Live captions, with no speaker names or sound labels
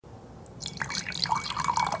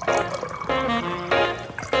All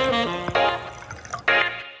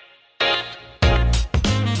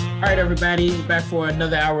right, everybody, back for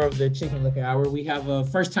another hour of the Chicken Licker Hour. We have a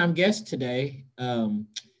first-time guest today,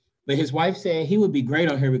 but his wife said he would be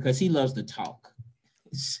great on here because he loves to talk.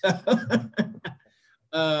 So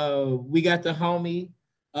we got the homie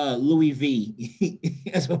Louis V.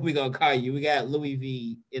 That's what we're gonna call you. We got Louis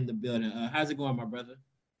V in the building. How's it going, my brother?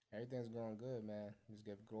 Everything's going good, man. Just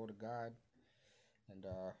give glory to God, and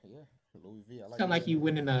yeah, Louis V. I like Sound the like you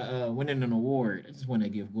name. winning an award. I just want to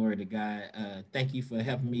give glory to God. Thank you for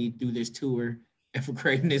helping me through this tour and for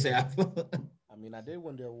creating this album. I mean, I did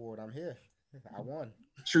win the award. I'm here. I won.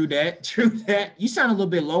 True that. True that. You sound a little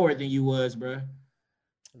bit lower than you was, bro.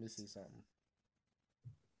 Let me see something.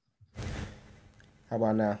 How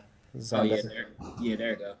about now? Does it Oh sound yeah, better? there. Yeah, there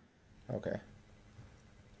you go. Okay.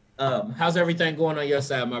 How's everything going on your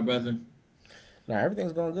side, my brother? Now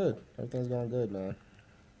everything's going good. Everything's going good, man.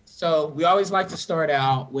 So we always like to start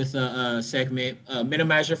out with a segment,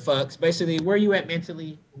 minimize your fucks. Basically, where you at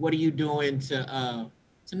mentally? What are you doing to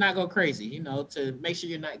not go crazy? You know, to make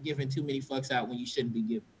sure you're not giving too many fucks out when you shouldn't be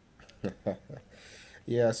giving.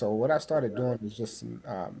 Yeah. So what I started doing is just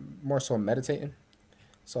more so meditating.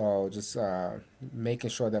 So just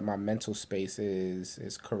making sure that my mental space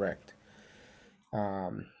is correct.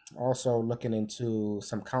 Also looking into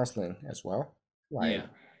some counseling as well. Like, Yeah,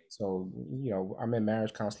 so, I'm in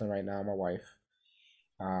marriage counseling right now, my wife.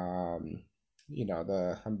 Um,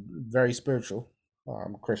 I'm very spiritual,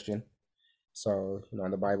 Christian. So,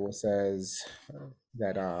 in the Bible it says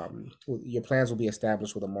that your plans will be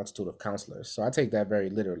established with a multitude of counselors. So I take that very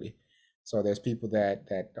literally. So there's people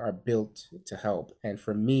that are built to help. And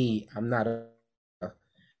for me, I'm not a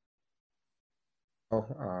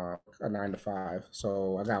 9 to 5.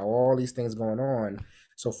 So I got all these things going on.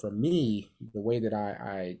 So for me, the way that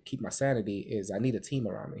I keep my sanity is I need a team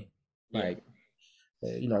around me. yeah, Like,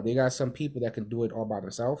 they got some people that can do it all by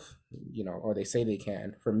themselves, or they say they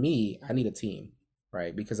can. For me, I need a team,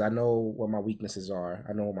 right? Because I know what my weaknesses are,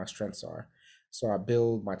 I know what my strengths are. So I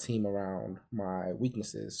build my team around my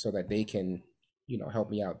weaknesses so that they can,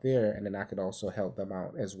 help me out there, and then I could also help them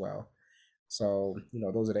out as well. So,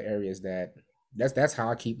 those are the areas that's how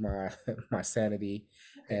I keep my my sanity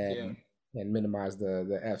heck yeah. and minimize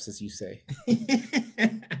the F's, as you say.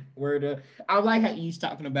 Word. I like how you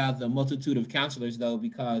talking about the multitude of counselors though,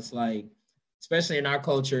 because like, especially in our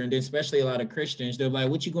culture, and then especially a lot of Christians, they're like,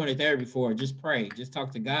 "What you going to therapy for? Just pray, just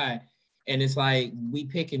talk to God." And it's like we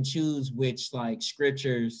pick and choose which like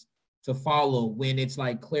scriptures to follow when it's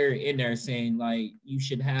like clear in there saying like you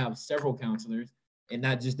should have several counselors and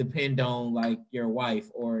not just depend on like your wife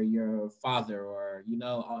or your father or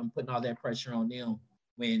I'm putting all that pressure on them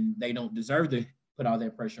when they don't deserve to put all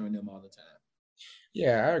that pressure on them all the time.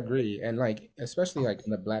 Yeah, I agree. And like especially like in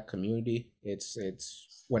the black community, it's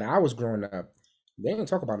when I was growing up, they didn't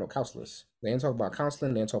talk about no counselors. They didn't talk about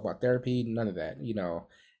counseling, they didn't talk about therapy, none of that.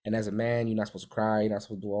 And as a man, you're not supposed to cry, you're not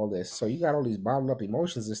supposed to do all this. So you got all these bottled up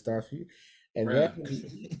emotions and stuff. And then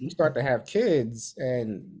Bruh. you start to have kids,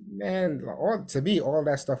 and man, all to me, all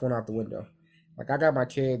that stuff went out the window. Like I got my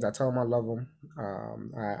kids, I tell them I love them,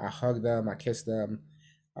 I hug them, I kiss them.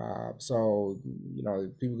 So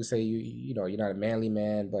people can say you're not a manly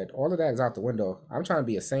man, but all of that is out the window. I'm trying to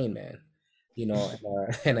be a sane man,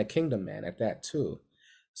 and a kingdom man at that too.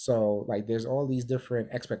 So like, there's all these different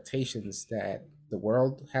expectations that the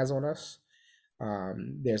world has on us.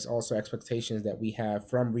 There's also expectations that we have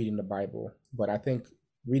from reading the Bible, but I think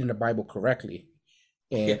reading the Bible correctly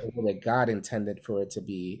Yeah. and the way that God intended for it to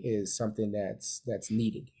be is something that's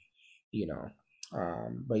needed, you know.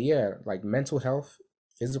 But yeah, like mental health,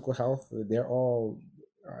 physical health, they're all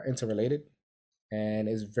interrelated, and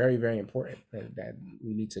it's very, very important that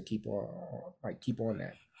we need to keep on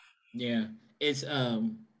that. Yeah,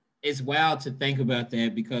 it's wild to think about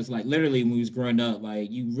that because like literally when we was growing up,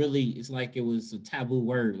 like you really it's like it was a taboo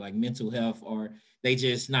word, like mental health, or they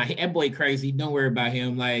just not that boy crazy, don't worry about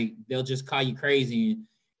him. Like they'll just call you crazy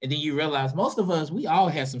and then you realize most of us, we all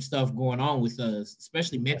had some stuff going on with us,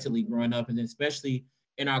 especially mentally growing up, and then especially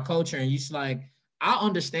in our culture. And you just like I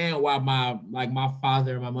understand why my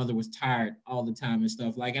father and my mother was tired all the time and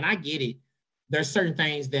stuff. Like, and I get it, there's certain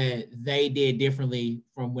things that they did differently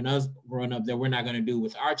from when us growing up that we're not going to do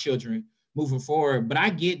with our children moving forward. But I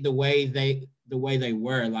get the way they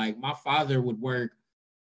were. Like my father would work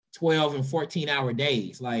 12 and 14-hour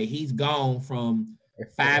days. Like he's gone from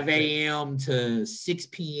 5 a.m. to 6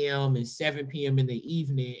 p.m. and 7 p.m. in the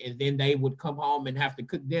evening, and then they would come home and have to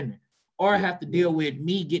cook dinner or Yeah. have to deal with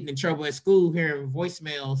me getting in trouble at school, hearing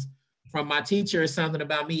voicemails from my teacher or something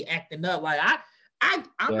about me acting up. Like I'm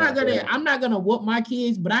Yeah, not gonna yeah, I'm not gonna whoop my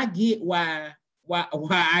kids, but I get why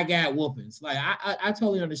I got whoopings. Like I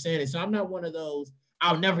totally understand it. So I'm not one of those.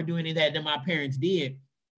 I'll never do any of that my parents did,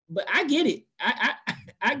 but I get it.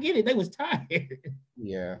 I get it. They was tired.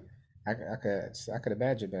 yeah. I could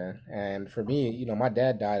imagine, man. And for me, my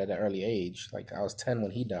dad died at an early age. Like I was 10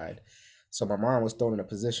 when he died. So my mom was thrown in a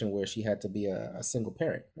position where she had to be a single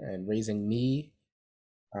parent and raising me,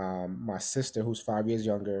 my sister who's 5 years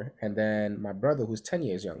younger, and then my brother who's 10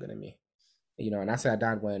 years younger than me. And I said I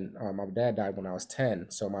died when my dad died when I was 10.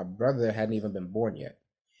 So my brother hadn't even been born yet.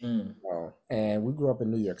 Mm. And we grew up in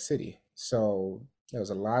New York City. So there was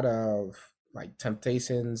a lot of like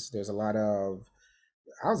temptations. There's a lot of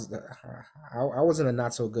I wasn't a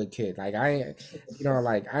not so good kid. Like I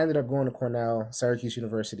ended up going to Cornell, Syracuse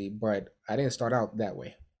University, but I didn't start out that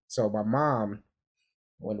way. So my mom,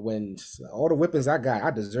 when all the whippings I got,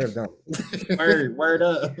 I deserved them. Word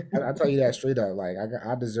up. I tell you that straight up. Like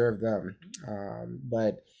I deserve them.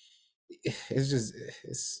 But it's just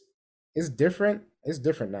it's different. It's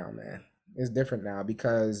different now, man. It's different now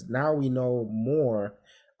because now we know more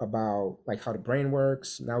about like how the brain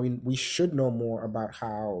works. Now we should know more about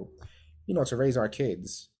how to raise our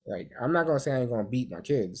kids. Like I'm not gonna say I ain't gonna beat my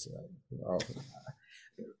kids.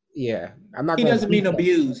 Yeah, I'm not He gonna doesn't beat mean them.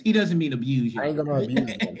 abuse. He doesn't mean abuse I ain't y'all. gonna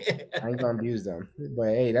abuse them. I ain't gonna abuse them. But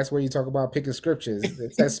hey, that's where you talk about picking scriptures.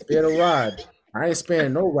 It says spare the rod. I ain't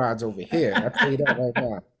sparing no rods over here. I tell you that right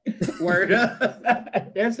now. Word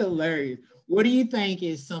up. That's hilarious. What do you think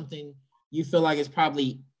is something you feel like is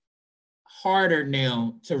probably harder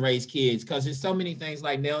now to raise kids? Because there's so many things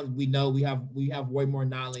like now we know we have way more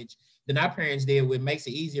knowledge than our parents did, which makes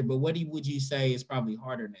it easier. But would you say is probably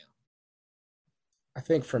harder now? I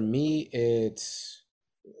think for me, it's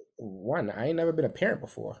one, I ain't never been a parent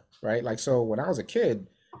before, right? Like, so when I was a kid,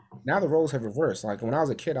 now the roles have reversed. Like, when I was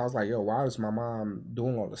a kid, I was like, yo, why is my mom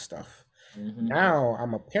doing all this stuff? Mm-hmm. Now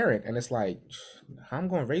I'm a parent, and it's like, how I'm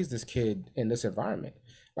going to raise this kid in this environment?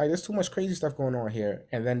 Like, there's too much crazy stuff going on here.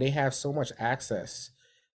 And then they have so much access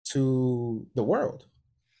to the world.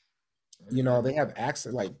 Mm-hmm. They have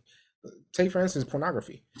access, like, take for instance,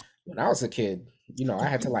 pornography. When I was a kid, I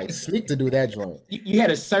had to like sneak to do that joint. You had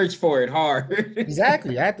to search for it hard.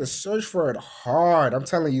 Exactly. I had to search for it hard. I'm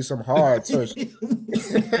telling you, some hard search.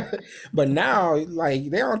 But now, like,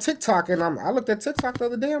 they're on TikTok, and I looked at TikTok the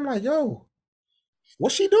other day. I'm like, yo,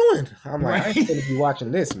 what's she doing? I'm like, I ain't Right. gonna be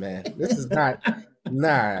watching this, man. This is not,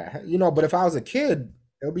 nah. But if I was a kid,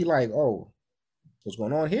 it'll be like, oh, what's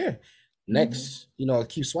going on here? Mm-hmm. Next,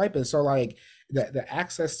 keep swiping. So like the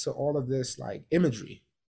access to all of this like imagery,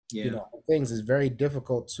 Yeah. things is very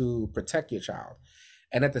difficult to protect your child.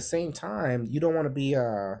 And at the same time, you don't want to be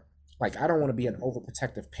like I don't want to be an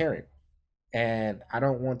overprotective parent, and I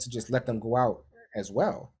don't want to just let them go out as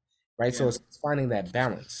well, right? So Yeah. it's finding that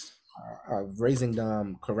balance of raising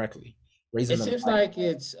them correctly, raising It them seems right.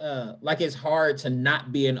 like it's hard to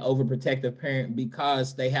not be an overprotective parent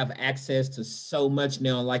because they have access to so much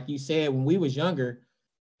now. Like you said, when we was younger,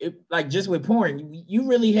 like just with porn, you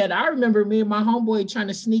really had. I remember me and my homeboy trying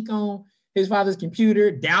to sneak on his father's computer,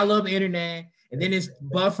 dial up internet, and then it's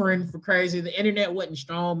buffering for crazy. The internet wasn't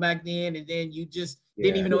strong back then, and then you just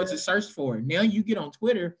didn't Yeah. even know what to search for. Now you get on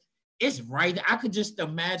Twitter, it's right. I could just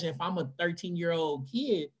imagine if I'm a 13-year-old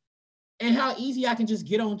kid and how easy I can just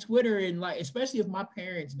get on Twitter and like, especially if my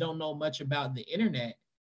parents don't know much about the internet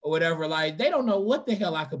or whatever, like they don't know what the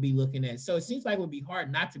hell I could be looking at. So it seems like it would be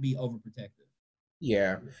hard not to be overprotective.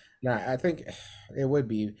 Yeah, no, I think it would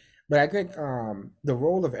be, but I think the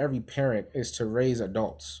role of every parent is to raise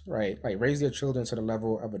adults, right? Like raise their children to the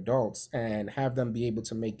level of adults and have them be able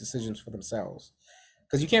to make decisions for themselves.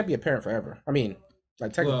 Because you can't be a parent forever. I mean,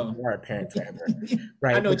 like technically Well, you are a parent forever, I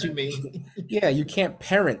right? know But what you mean. yeah, you can't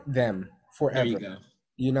parent them There you forever.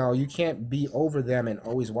 go. You can't be over them and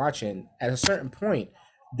always watching. At a certain point,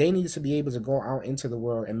 they need to be able to go out into the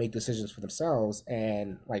world and make decisions for themselves.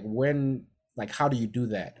 And like, how do you do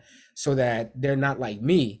that so that they're not like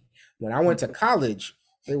me? When I went to college,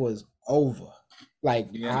 it was over. Like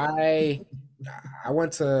Yeah. I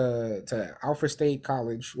went to Alfred State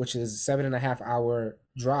College, which is 7.5 hour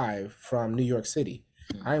drive from New York City.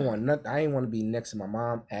 Okay. I ain't want to be next to my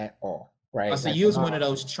mom at all. Oh, Right? so Like you my was one mom, of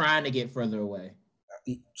those trying to get further away.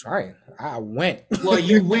 trying. I went. Well,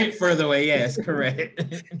 you went further away. Yes, correct.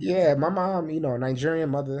 Yeah, my mom, Nigerian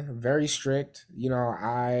mother, very strict.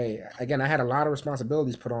 I had a lot of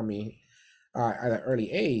responsibilities put on me at an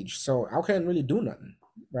early age, so I couldn't really do nothing,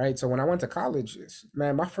 right? So when I went to college,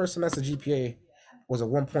 man, my first semester GPA was a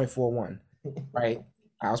 1.41, right?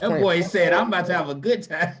 I was That playing boy said, football, "I'm about to have a good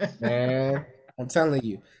time." man. I'm telling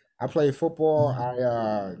you, I played football.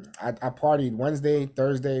 I partied Wednesday,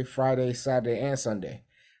 Thursday, Friday, Saturday, and Sunday,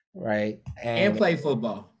 right? And And play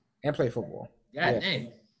football. play football. God Yeah.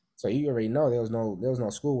 dang. So you already know there was no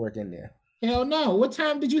schoolwork in there. Hell no. What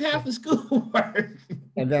time did you have for schoolwork?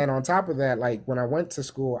 And then on top of that, like when I went to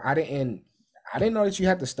school, I didn't know that you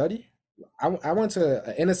had to study. I went to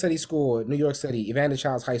an inner city school in New York City, Evander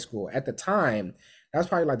Childs High School. At the time, that was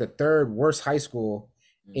probably like the third worst high school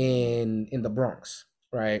in the Bronx,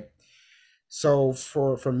 right? So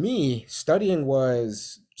for me, studying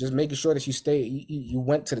was just making sure that you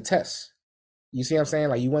went to the test. You see what I'm saying?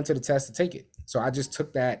 Like you went to the test to take it. So I just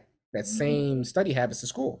took that Mhm. same study habits to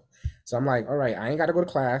school. So I'm like, all right, I ain't got to go to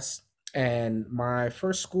class. And my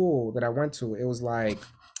first school that I went to, it was like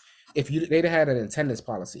if you they'd had an attendance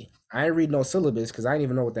policy. I didn't read no syllabus because I didn't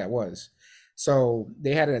even know what that was. So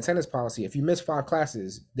they had an attendance policy. If you miss 5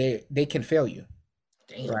 classes, they can fail you,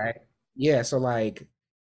 Damn. right? Yeah. So like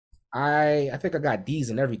I think I got D's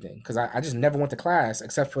and everything because I just never went to class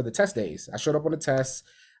except for the test days. I showed up on the tests.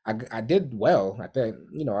 I did well. I think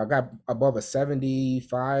I got above a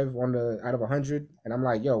 75 on the out of 100, and I'm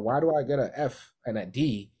like, yo, why do I get a F and a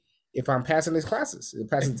D if I'm passing these classes,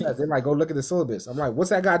 passing the test? They're like, go look at the syllabus. I'm like, what's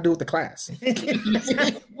that got to do with the class?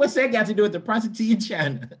 What's that got to do with the prostitute in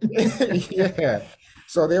China? Yeah.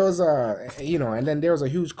 So there was and then there was a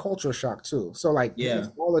huge culture shock too. So like Yeah.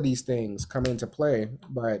 all of these things come into play,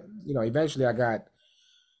 but eventually I got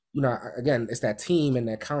again, it's that team and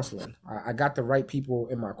that counseling. I got the right people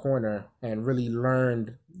in my corner and really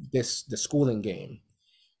learned the schooling game.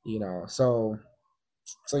 So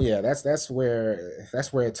yeah, that's where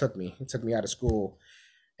it took me. It took me out of school,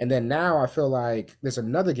 and then now I feel like there's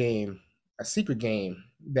another game, a secret game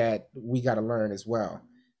that we got to learn as well.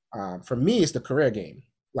 For me, it's the career game.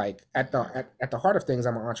 Like at the heart of things,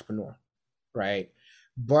 I'm an entrepreneur, right?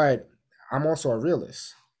 But I'm also a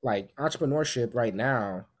realist. Like entrepreneurship right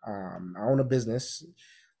now, I own a business,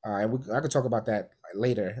 I could talk about that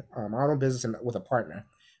later. I own a business with a partner,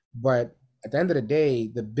 but at the end of the day,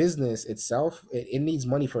 the business itself, it needs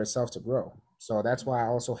money for itself to grow. So that's why I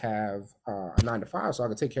also have a 9 to 5, so I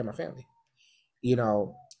can take care of my family. You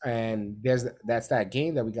know, and that's that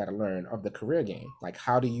game that we got to learn of the career game. Like,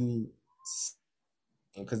 how do you?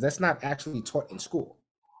 Because that's not actually taught in school.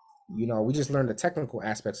 We just learn the technical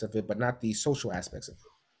aspects of it, but not the social aspects of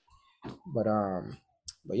it. But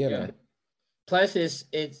yeah, Yeah. man. Plus,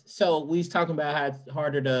 it's so we was talking about how it's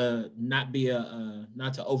harder to not be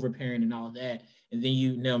not to overparent and all of that, and then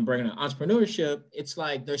you now bringing up entrepreneurship. It's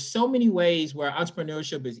like there's so many ways where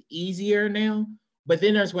entrepreneurship is easier now, but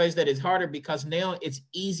then there's ways that it's harder because now it's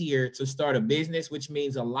easier to start a business, which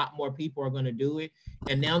means a lot more people are going to do it,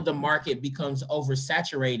 and now the market becomes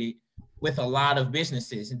oversaturated with a lot of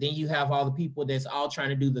businesses, and then you have all the people that's all trying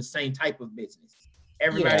to do the same type of business. Yeah,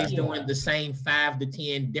 Everybody's doing the same 5 to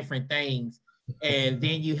 10 different things, and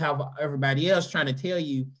then you have everybody else trying to tell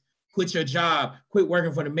you, quit your job, quit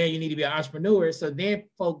working for the man, you need to be an entrepreneur. So then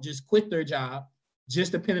folk just quit their job,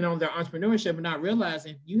 just depending on their entrepreneurship and not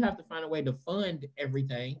realizing you have to find a way to fund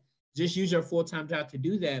everything. Just use your full-time job to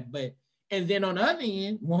do that. But and then on the other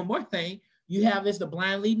end, one more thing, you have is the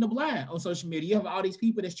blind leading the blind on social media. You have all these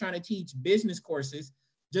people that's trying to teach business courses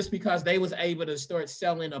just because they was able to start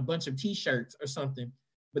selling a bunch of t-shirts or something,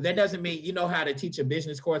 but that doesn't mean you know how to teach a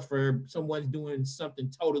business course for someone's doing something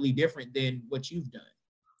totally different than what you've done.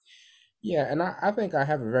 yeah, and I think I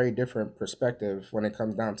have a very different perspective when it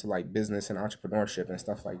comes down to like business and entrepreneurship and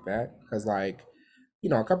stuff like that. Because like,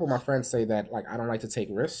 a couple of my friends say that like I don't like to take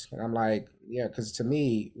risks, and I'm like, yeah, because to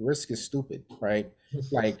me, risk is stupid, right?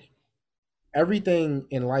 Like everything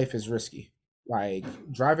in life is risky. Like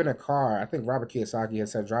driving a car, I think Robert Kiyosaki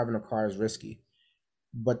has said driving a car is risky.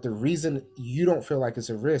 But the reason you don't feel like it's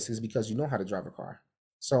a risk is because you know how to drive a car.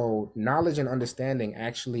 So knowledge and understanding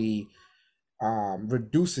actually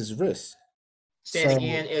reduces risk. Say it So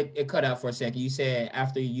again. It cut out for a second. You said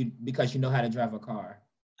after you because you know how to drive a car.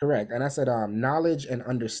 correct. And I said knowledge and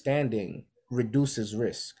understanding reduces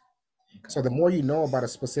risk. So Okay. the more you know about a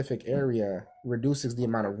specific area reduces the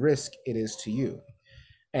amount of risk it is to you.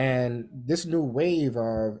 And this new wave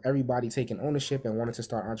of everybody taking ownership and wanting to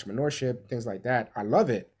start entrepreneurship, things like that, I love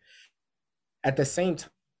it. At the same time,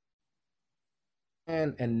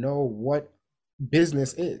 and know what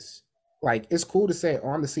business is. Like it's cool to say, "Oh,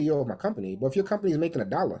 I'm the CEO of my company," but if your company is making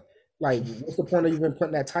 $1, like, what's the point of even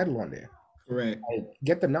putting that title on there? Correct. Like,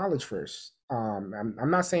 get the knowledge first. I'm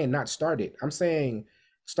not saying not start it. I'm saying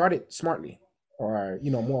start it smartly, or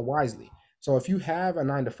more wisely. So if you have a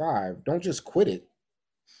 9 to 5, don't just quit it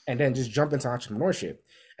and then just jump into entrepreneurship,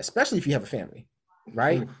 especially if you have a family,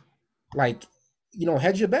 right? Oof. Like,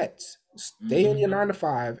 hedge your bets. Stay in your Mm-hmm. 9 to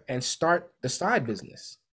 5 and start the side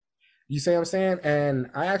business. You see what I'm saying? And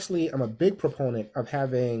I actually am a big proponent of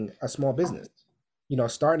having a small business,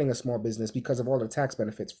 starting a small business because of all the tax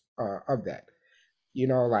benefits of that.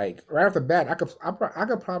 Like right off the bat, I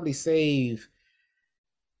could probably save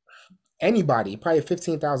anybody probably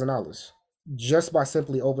 $15,000 just by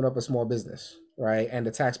simply opening up a small business, right? And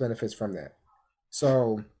the tax benefits from that.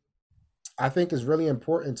 So I think it's really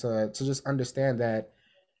important to just understand that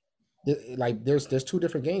like there's two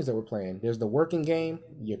different games that we're playing. There's the working game,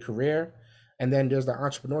 your career, and then there's the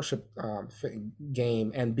entrepreneurship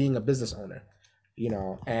game and being a business owner.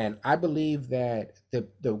 And I believe that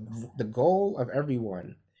the goal of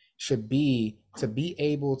everyone should be to be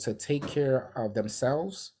able to take care of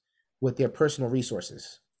themselves with their personal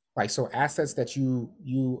resources. Like, so assets that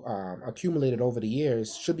you accumulated over the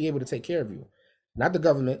years should be able to take care of you, not the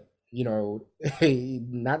government.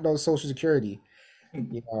 Not no social security.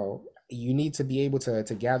 You need to be able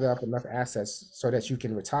to gather up enough assets so that you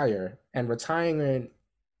can retire. And retiring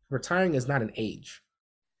is not an age.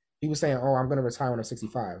 People saying, "Oh, I'm gonna retire when I'm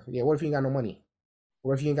 65." Yeah, what if you ain't got no money?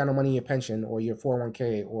 What if you ain't got no money in your pension or your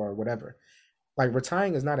 401k or whatever? Like,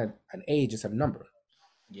 retiring is not an age; it's a number.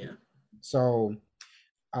 Yeah. So,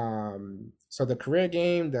 so the career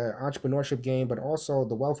game, the entrepreneurship game, but also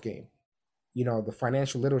the wealth game. The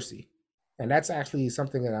financial literacy. And that's actually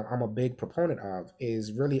something that I'm a big proponent of,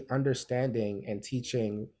 is really understanding and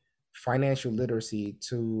teaching financial literacy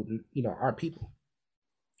to, our people.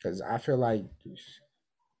 Because I feel like,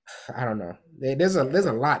 I don't know, there's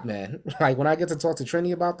a lot, man. Like when I get to talk to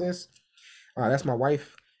Trini about this, that's my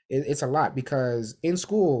wife. It's a lot because in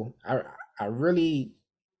school, I really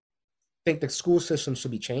think the school system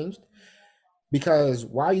should be changed. Because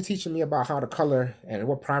why are you teaching me about how to color and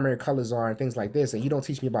what primary colors are and things like this, and you don't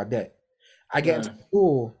teach me about debt? I get into Bruh.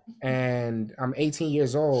 school and I'm 18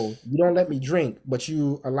 years old. You don't let me drink, but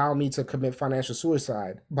you allow me to commit financial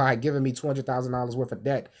suicide by giving me $200,000 worth of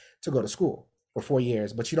debt to go to school for 4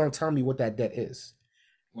 years. But you don't tell me what that debt is,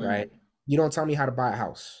 Word. right? You don't tell me how to buy a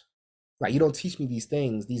house. Like, you don't teach me these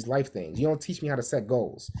things, these life things. You don't teach me how to set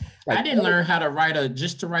goals. I Like, didn't learn how to write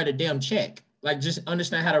a damn check. Like just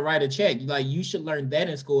understand how to write a check. Like you should learn that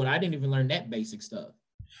in school, and I didn't even learn that basic stuff.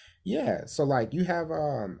 yeah. So like you have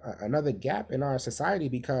another gap in our society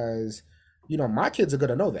because my kids are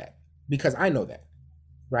gonna know that because I know that.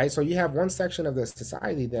 Right, so you have one section of the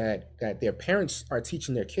society that their parents are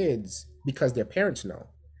teaching their kids because their parents know,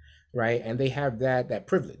 right, and they have that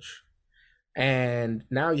privilege. And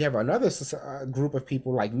now you have another group of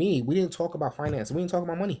people like me. We didn't talk about finance, we didn't talk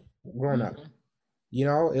about money growing up. Mm-hmm.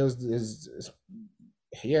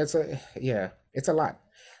 Yeah, it's a lot.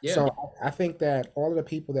 Yeah. So I think that all of the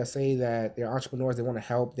people that say that they're entrepreneurs, they want to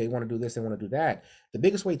help, they want to do this, they want to do that, the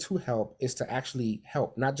biggest way to help is to actually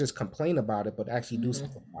help, not just complain about it, but actually do Mm-hmm.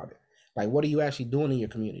 something about it. Like, what are you actually doing in your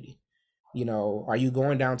community? Are you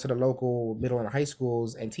going down to the local middle and high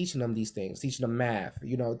schools and teaching them these things, teaching them math,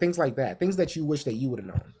 things like that, things that you wish that you would have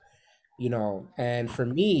known. And for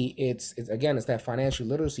me, it's again, it's that financial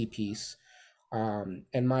literacy piece.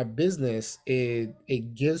 And my business,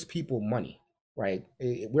 it gives people money, right?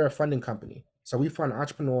 We're a funding company, so we fund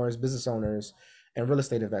entrepreneurs, business owners, and real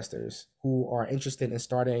estate investors who are interested in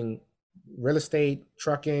starting real estate,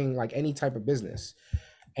 trucking, like any type of business.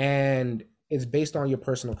 And it's based on your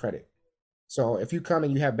personal credit. So if you come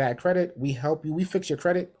and you have bad credit, we help you, we fix your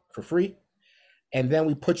credit for free, and then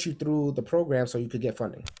we put you through the program so you could get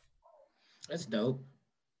funding. That's dope.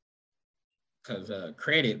 Cause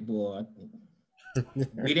credit, boy,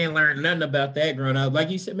 we didn't learn nothing about that growing up. Like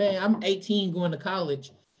you said, man, I'm 18 going to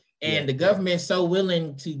college, Yeah. and the government's so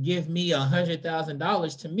willing to give me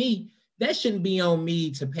 $100,000 to me. That shouldn't be on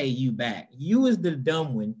me to pay you back. You was the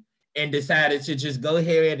dumb one and decided to just go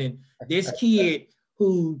ahead and this kid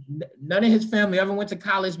who none of his family ever went to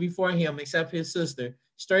college before him except his sister,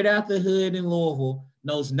 straight out the hood in Louisville,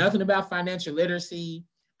 knows nothing about financial literacy.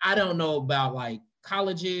 I don't know about like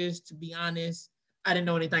colleges, to be honest. I didn't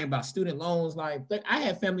know anything about student loans. Like I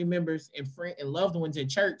had family members and friends and loved ones in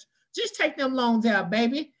church. Just take them loans out,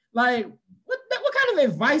 baby. Like what kind of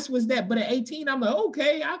advice was that? But at 18, I'm like,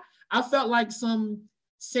 okay. I felt like some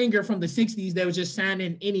singer from the 60s that was just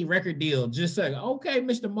signing any record deal. Just like, okay,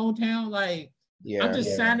 Mr. Motown, like I'm Yeah.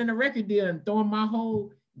 just signing a record deal and throwing my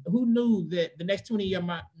whole who knew that the next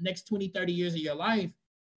 20, 30 years of your life,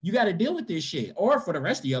 you got to deal with this shit. Or for the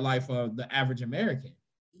rest of your life of the average American.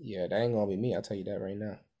 Yeah, that ain't gonna be me. I'll tell you that right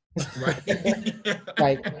now. Right.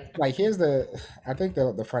 like I think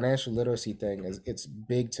the financial literacy thing it's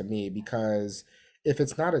big to me because if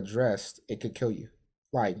it's not addressed, it could kill you,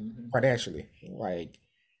 like Mhm. financially. Like,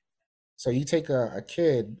 so you take a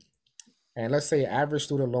kid And let's say average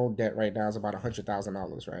student loan debt right now is about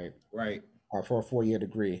 $100,000, right? Right. For a 4 year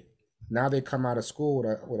degree. Now they come out of school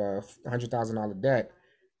with a $100,000 debt.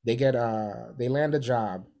 They land a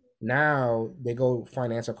job. Now they go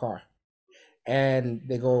finance a car and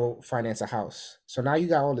they go finance a house. So now you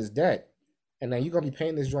got all this debt, and then you're gonna be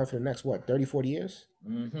paying this joint for the next what, 30, 40 years?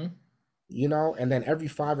 Mm-hmm. And then every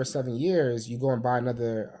 5 or 7 years you go and buy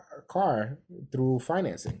another car through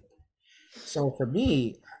financing. So for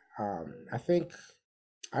me, I think,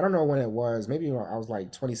 I don't know when it was. Maybe when I was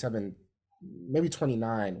like 27, maybe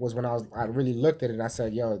 29 was when I really looked at it. And I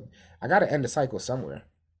said, "Yo, I got to end the cycle somewhere.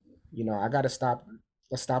 I got to stop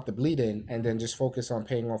the bleeding, and then just focus on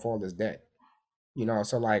paying off all this debt."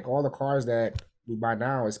 So like all the cars that we buy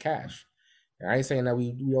now is cash. And I ain't saying that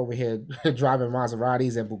we over here driving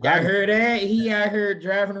Maseratis and Y'all Bugattis. heard that? He out here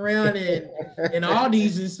driving around in all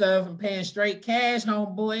these and stuff and paying straight cash,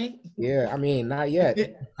 homeboy. Yeah, I mean, not yet,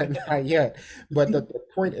 not yet. But the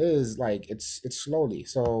point is, like, it's slowly.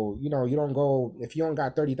 So you don't go if you don't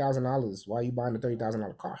got $30,000. Why are you buying a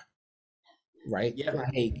 $30,000 car, right? Yeah.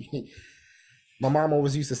 Like, my mom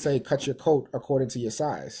always used to say, "Cut your coat according to your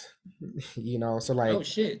size." So Oh like,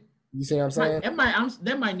 shit. you see what I'm saying?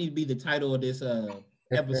 That might need to be the title of this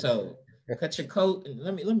episode. Cut your coat. And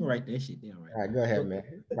let me write that shit down right All right, go now. ahead,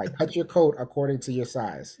 man. Like, cut your coat according to your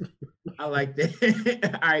size. I like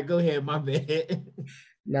that. All right, go ahead. My bad.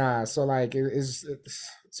 Nah, so like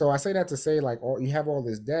so I say that to say, like, you have all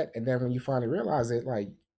this debt, and then when you finally realize it, like,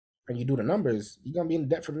 and you do the numbers, you're gonna be in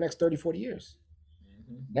debt for the next 30, 40 years.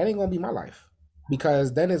 Mhm. That ain't gonna be my life,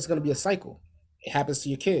 because then it's gonna be a cycle. It happens to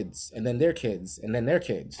your kids, and then their kids, and then their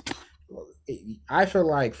kids. I feel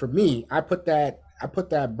like, for me, I put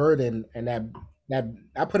that burden, and that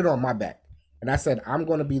I put it on my back, and I said, I'm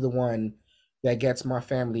gonna be the one that gets my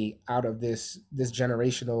family out of this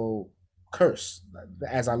generational curse,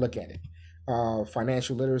 as I look at it,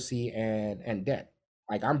 financial literacy and debt.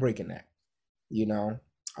 Like, I'm breaking that, you know.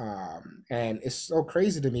 And it's so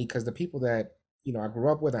crazy to me, because the people that I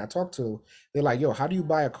grew up with and I talk to, they're like, "Yo, how do you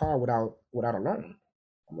buy a car without a loan?"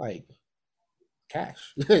 I'm like,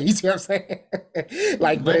 cash. You see what I'm saying?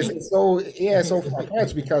 Like, but it's, Money. it's so, yeah, it's so far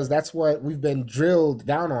fetched, because that's what we've been drilled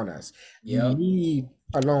down on us. You Yep. need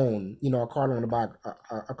a loan, a car loan to buy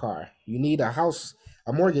a car. You need a house,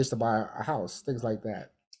 a mortgage to buy a house, things like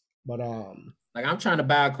that. But Like I'm trying to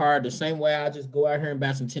buy a car the same way I just go out here and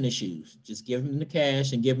buy some tennis shoes. Just give them the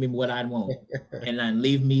cash and give me what I want, and then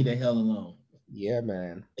leave me the hell alone. yeah,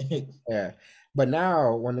 man, yeah. But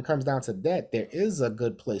now, when it comes down to debt, there is a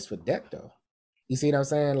good place for debt, though. You see what I'm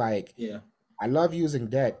saying? Like, Yeah. I love using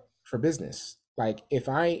debt for business. Like, if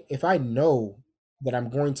I know that I'm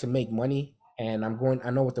going to make money, and I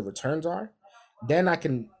know what the returns are, then I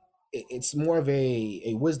can. It's more of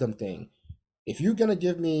a wisdom thing. If you're gonna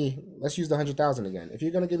give me, let's use the 100,000 again. If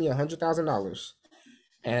you're gonna give me $100,000,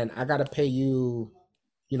 and I gotta pay you,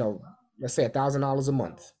 you know, let's say $1,000 a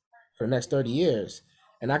month for the next 30 years,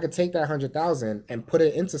 and I could take that 100,000 and put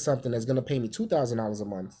it into something that's gonna pay me $2,000 a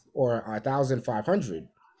month, or 1,500.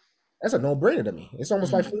 That's a no brainer to me. It's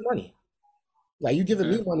almost like Mm, free money. Like, you giving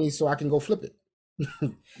okay. me money so I can go flip it.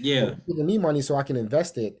 Or Yeah. you giving me money so I can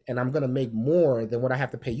invest it, and I'm gonna make more than what I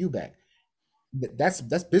have to pay you back. That's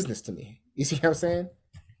business to me. You see what I'm saying?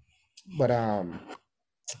 But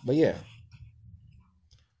yeah.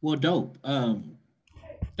 Well, dope.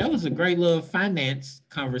 That was a great little finance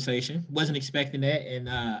conversation. Wasn't expecting that, and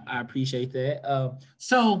I appreciate that.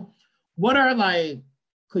 So, what are like?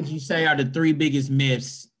 Could you say are the three biggest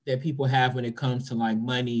myths that people have when it comes to like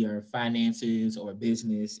money or finances or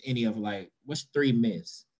business? Any of like, what's three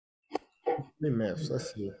myths? Three myths.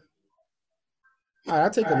 Let's see. All right, I'll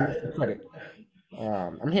take a myth for credit.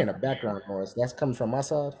 I'm hearing a background noise. That's coming from my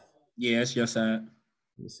side. Yeah, it's your side.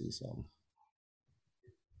 Let me see something.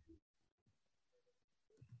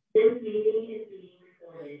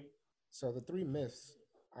 So the three myths,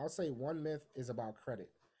 I'll say one myth is about credit.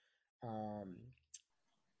 Um,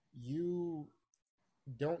 you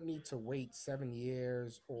don't need to wait 7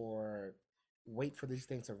 years, or wait for these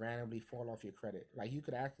things to randomly fall off your credit. Like, you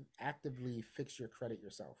could actively fix your credit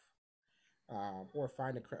yourself, or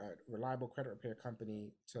find a reliable credit repair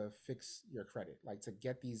company to fix your credit, like to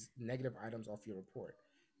get these negative items off your report.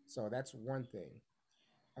 So that's one thing.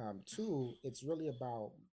 Two, it's really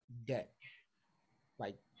about debt.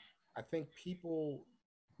 Like, I think people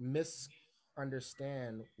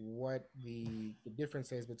misunderstand what the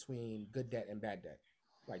difference is between good debt and bad debt.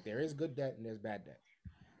 Like, there is good debt and there's bad debt.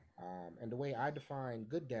 And the way I define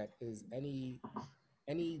good debt is any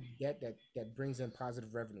debt that brings in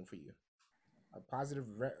positive revenue for you, a positive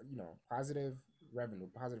revenue,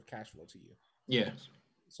 positive cash flow to you. Yeah.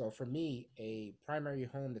 So for me, a primary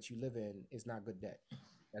home that you live in is not good debt.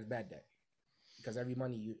 That's bad debt because every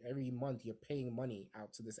month you're paying money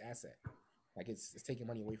out to this asset. Like it's taking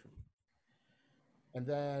money away from you. And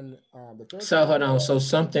then the third So hold category. on. So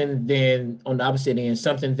something then on the opposite end,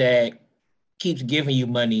 something that keeps giving you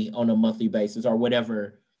money on a monthly basis or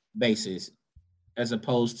whatever basis, as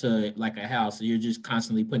opposed to like a house. So you're just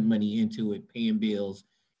constantly putting money into it, paying bills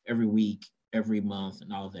every week, every month,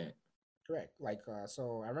 and all that. Correct. Like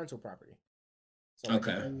so a rental property. So like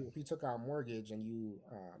Okay. if you took out a mortgage and you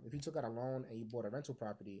if you took out a loan and you bought a rental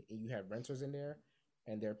property and you have renters in there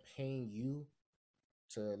and they're paying you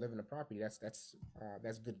to live in the property, that's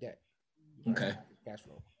good debt. That's Okay. cash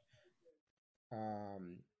flow.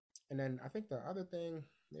 Um, and then I think the other thing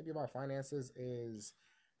maybe about finances is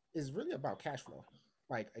really about cash flow.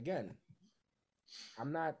 Like again,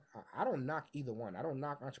 I don't knock either one. I don't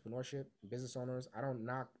knock entrepreneurship, business owners. I don't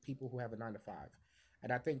knock people who have a 9 to 5.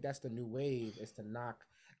 And I think that's the new wave is to knock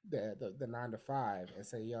the 9 to 5 and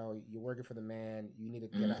say, yo, you're working for the man. You need to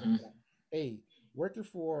get out. Mm-hmm. Hey, working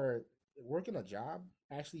for working a job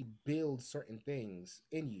actually builds certain things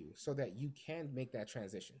in you so that you can make that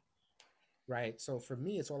transition. Right. So for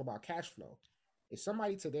me, it's all about cash flow. If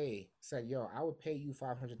somebody today said, yo, I would pay you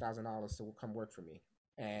 $500,000 to come work for me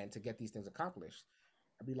and to get these things accomplished,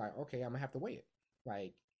 I'd be like, okay, I'm gonna have to weigh it.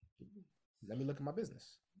 Like, let me look at my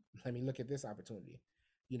business. Let me look at this opportunity.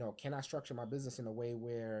 Can I structure my business in a way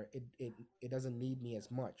where it doesn't need me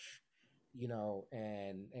as much,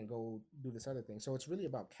 and go do this other thing. So it's really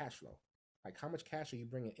about cash flow. Like, how much cash are you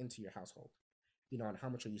bringing into your household, and how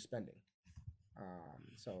much are you spending?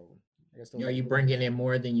 So I guess those Are are the you big. bringing in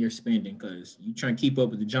more than you're spending? Because you trying to keep up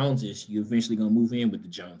with the Joneses, you eventually gonna move in with the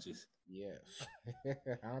Joneses. Yeah.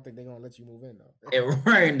 I don't think they're gonna let you move in though. And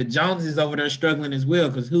right, and the Joneses over there struggling as well.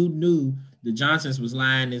 Because who knew the Johnsons was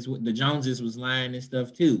lying? Is the Joneses was lying and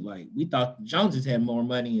stuff too. Like we thought the Joneses had more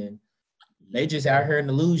money, and they Yeah. just out here in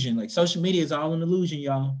illusion. Like social media is all an illusion,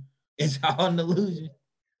 y'all. It's all an illusion.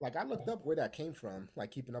 Like I looked up where that came from,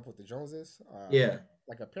 like keeping up with the Joneses. Yeah.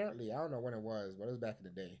 Like apparently, I don't know when it was, but it was back in the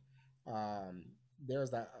day. Um, there was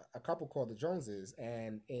that a couple called the Joneses,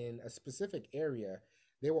 and in a specific area,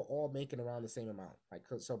 they were all making around the same amount. Like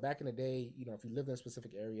so, back in the day, if you lived in a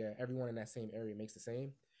specific area, everyone in that same area makes the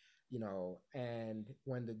same. And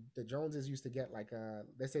when the Joneses used to get like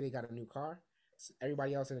let's say they got a new car,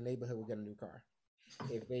 everybody else in the neighborhood would get a new car.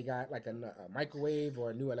 If they got like a microwave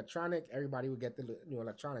or a new electronic, everybody would get the new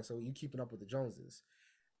electronic. So you keeping up with the Joneses.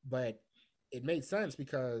 But it made sense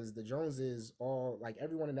because the Joneses all like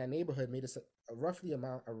everyone in that neighborhood made a roughly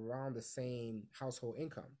amount around the same household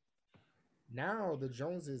income. Now the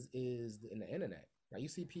Joneses is in the internet. Like you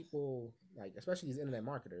see people like especially these internet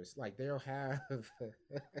marketers, like they'll have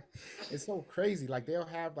it's so crazy. Like they'll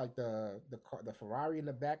have like the Ferrari in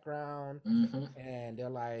the background Mm-hmm. and they're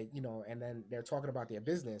like, and then they're talking about their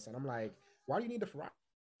business and I'm like, why do you need the Ferrari?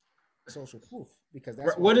 Social proof because that's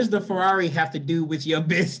what What does people. the Ferrari have to do with your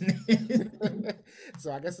business?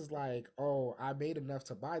 So I guess it's like, oh, I made enough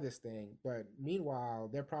to buy this thing, but meanwhile,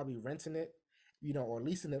 they're probably renting it, or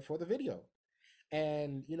leasing it for the video.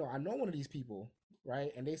 And I know one of these people,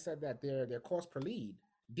 right? And they said that their cost per lead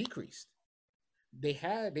decreased. They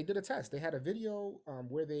did a test. They had a video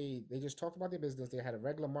where they just talked about their business. They had a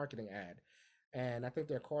regular marketing ad, and I think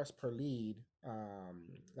their cost per lead,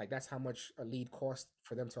 like that's how much a lead cost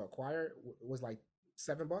for them to acquire, was like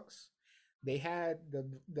 $7. They had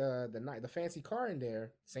the fancy car in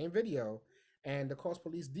there, same video, and the cost per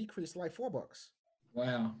lead decreased to like $4.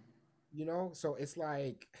 Wow. So it's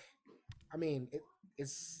like, I mean,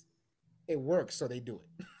 it works, so they do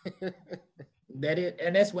it. That is,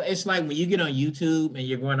 and that's what it's like when you get on YouTube and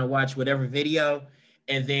you're going to watch whatever video,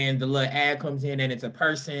 and then the little ad comes in and it's a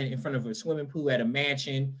person in front of a swimming pool at a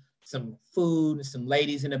mansion, some food, some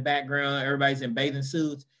ladies in the background, everybody's in bathing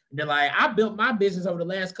suits. And they're like, I built my business over the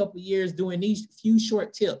last couple of years doing these few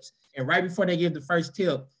short tips. And right before they give the first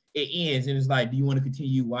tip, it ends. And it's like, do you want to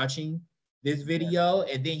continue watching this video?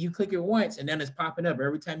 And then you click it once and then it's popping up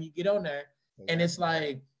every time you get on there. And it's Exactly.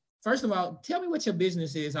 like, first of all, tell me what your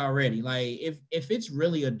business is already. Like if it's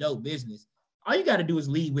really a dope business, all you got to do is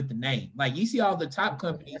lead with the name. Like you see all the top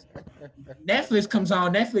companies, Netflix comes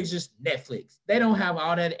on, Netflix just Netflix. They don't have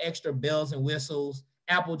all that extra bells and whistles.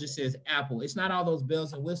 Apple just says Apple. It's not all those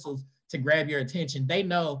bells and whistles to grab your attention. They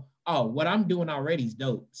know, oh, what I'm doing already is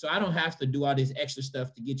dope. So I don't have to do all this extra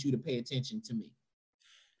stuff to get you to pay attention to me.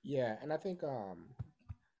 Yeah, and I think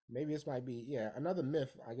maybe this might be, yeah, another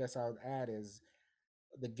myth I guess I would add is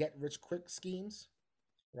the get rich quick schemes,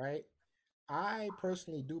 right? I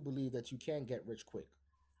personally do believe that you can get rich quick,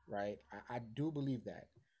 right? I do believe that.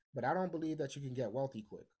 but I don't believe that you can get wealthy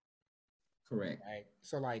quick, Correct. right?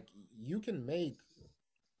 So like you can make,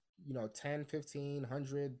 10, 15,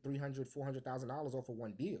 100, 300, $400,000 off of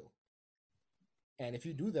one deal. And if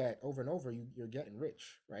you do that over and over, you're getting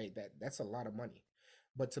rich, right? That's a lot of money.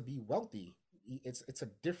 But to be wealthy, it's a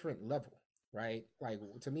different level, right? Like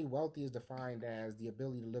to me, wealthy is defined as the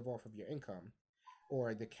ability to live off of your income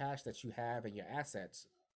or the cash that you have and your assets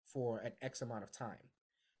for an X amount of time.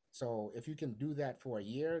 So if you can do that for a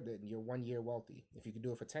year, then you're 1 year wealthy. If you can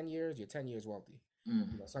do it for 10 years, you're 10 years wealthy.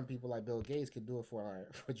 Mm. Some people like Bill Gates could do it for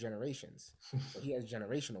for generations. So he has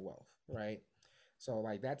generational wealth, right? So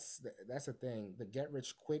like that's the thing. The get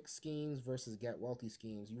rich quick schemes versus get wealthy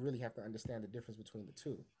schemes. You really have to understand the difference between the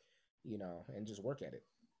two, and just work at it.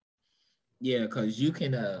 Yeah, because you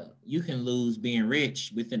can lose being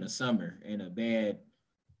rich within a summer and a bad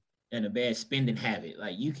spending habit.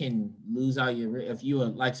 Like you can lose all your if you are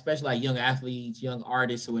like especially like young athletes, young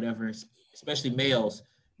artists or whatever, especially males,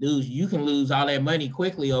 dudes, you can lose all that money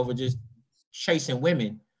quickly over just chasing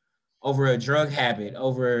women, over a drug habit,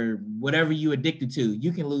 over whatever you addicted to.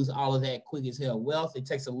 You can lose all of that quick as hell. Wealth, it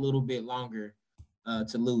takes a little bit longer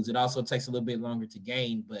to lose. It also takes a little bit longer to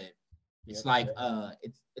gain, but it's Yep. like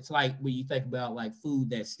it's like when you think about like food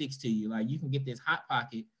that sticks to you. Like you can get this hot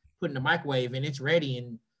pocket, put in the microwave, and it's ready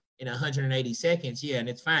in 180 seconds. Yeah, and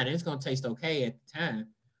it's fine. And it's gonna taste okay at the time,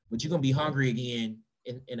 but you're Yep. gonna be hungry again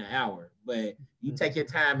in an hour. But you Mhm. take your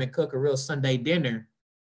time and cook a real Sunday dinner,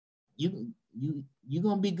 you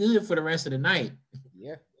gonna be good for the rest of the night.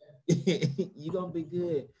 Yeah. You're gonna be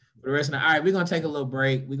good for the rest of the night. All right, we're gonna take a little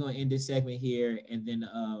break. We're gonna end this segment here, and then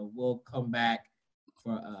we'll come back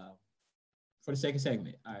for uh for the second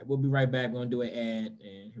segment. All right, we'll be right back. We're gonna do an ad.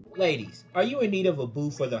 And ladies, are you in need of a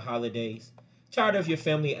boo for the holidays? Tired of your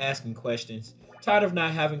family asking questions? Tired of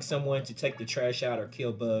not having someone to take the trash out or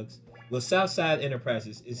kill bugs? Well, Southside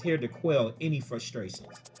Enterprises is here to quell any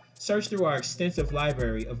frustrations. Search through our extensive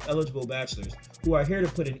library of eligible bachelors who are here to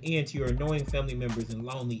put an end to your annoying family members and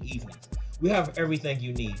lonely evenings. We have everything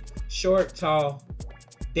you need: short, tall,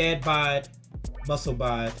 dad bod, muscle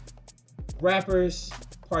bod, rappers,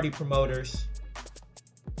 party promoters,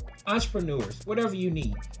 entrepreneurs, whatever you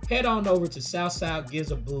need. Head on over to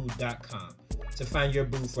southsidegivesaboo.com to find your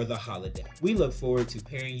boo for the holiday. We look forward to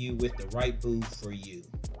pairing you with the right boo for you.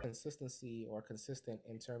 Consistency or consistent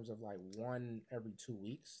in terms of like one every 2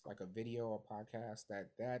 weeks, like a video or podcast,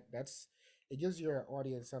 that's it gives your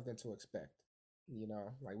audience something to expect.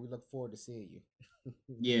 Like we look forward to seeing you.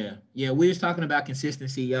 Yeah, yeah. We was talking about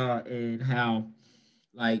consistency, y'all, and how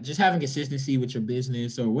like just having consistency with your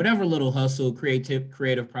business or whatever little hustle, creative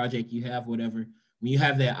project you have, whatever. When you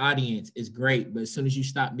have that audience, it's great. But as soon as you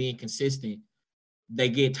stop being consistent, they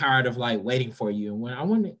get tired of like waiting for you. And when I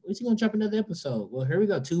wonder, is he gonna drop another episode? Well, here we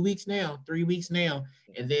go. 2 weeks now, 3 weeks now,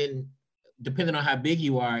 and then depending on how big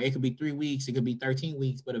you are, it could be 3 weeks, it could be 13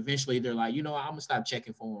 weeks, but eventually they're like, you know what, I'm gonna stop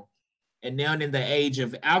checking for them. And now in the age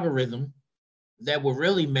of algorithm, that will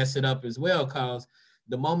really mess it up as well. Cause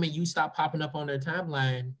the moment you stop popping up on their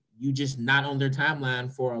timeline, you just not on their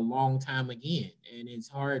timeline for a long time again. And it's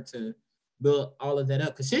hard to build all of that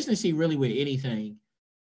up. Consistency really with anything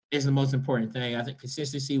is the most important thing. I think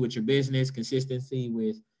consistency with your business, consistency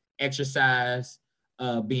with exercise,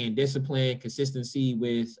 being disciplined, consistency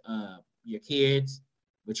with your kids,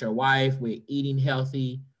 with your wife, with eating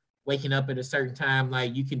healthy, waking up at a certain time.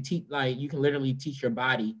 Like you can teach, like you can literally teach your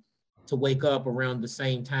body to wake up around the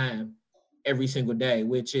same time every single day,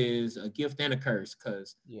 which is a gift and a curse.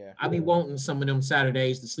 Cause Yeah. I be wanting some of them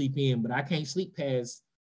Saturdays to sleep in, but I can't sleep past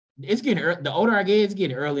it's getting the older I get, it's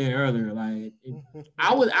getting earlier and earlier. Like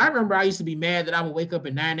I remember I used to be mad that I would wake up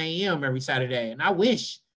at 9 a.m. every Saturday. And I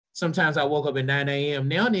wish sometimes I woke up at 9 a.m.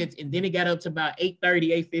 Now and then it got up to about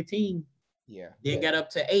 8:30, 8:15. Yeah. Then got up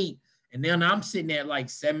to 8. And now I'm sitting at like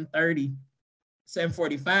 7:30,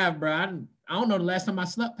 7:45, bro. I don't know the last time I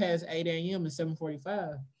slept past 8 a.m. and 7:45.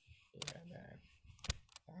 Yeah, man.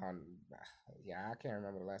 Um, yeah, I can't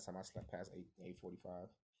remember the last time I slept past 8:45.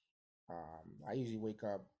 I usually wake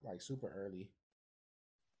up like super early,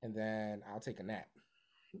 and then I'll take a nap.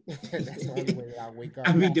 That's the only way that I wake I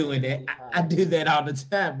up be past doing that. I 8:45. do that all the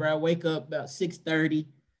time, bro. I wake up about 6:30,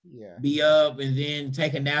 Yeah. be up, and then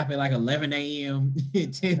take a nap at like 11 a.m.,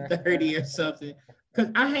 10:30 or something.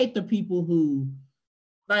 Because I hate the people who,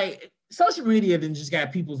 like, social media then just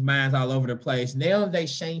got people's minds all over the place. Now they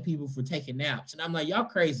shame people for taking naps. And I'm like, y'all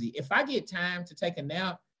crazy. If I get time to take a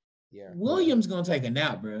nap, Yeah. William's going to take a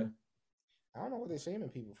nap, bro. I don't know what they're shaming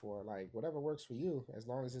people for. Like whatever works for you, as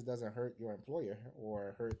long as it doesn't hurt your employer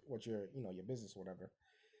or hurt what your business, whatever.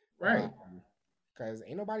 Right. Because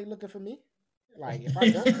ain't nobody looking for me. Like if I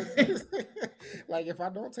don't take like if I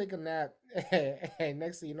don't take a nap and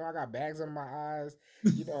next thing you know I got bags under my eyes,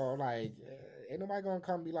 like ain't nobody gonna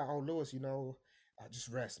come and be like, oh Lewis, just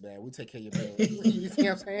rest, man. We take care of your bills. You see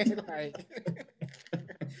what I'm saying? Like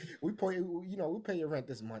we pay your rent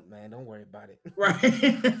this month, man. Don't worry about it. Right.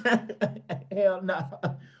 Hell no.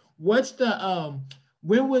 What's the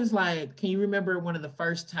when was like, can you remember one of the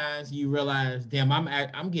first times you realized, damn,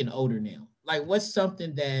 I'm getting older now? Like what's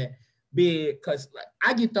something that big, because like,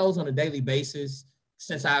 I get those on a daily basis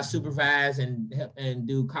since I supervise and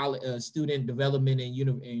do college student development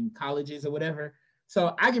in colleges or whatever.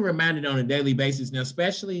 So I get reminded on a daily basis now,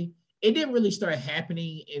 especially it didn't really start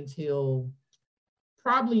happening until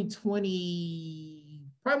probably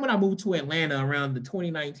when I moved to Atlanta around the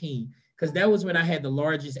 2019, because that was when I had the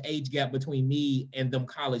largest age gap between me and them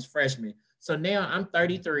college freshmen. So now I'm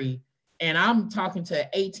 33 and I'm talking to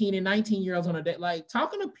 18 and 19-year-olds on a day. Like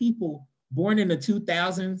talking to people born in the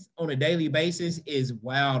 2000s on a daily basis is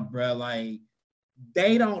wild, bro. Like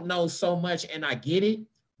they don't know so much, and I get it,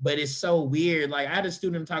 but it's so weird. Like I had a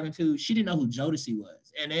student I'm talking to, she didn't know who Jodeci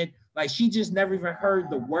was, and it like she just never even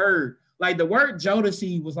heard the word. Like the word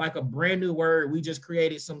Jodeci was like a brand new word. We just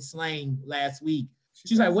created some slang last week. She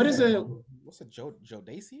She's said, like, "What is it?" What's a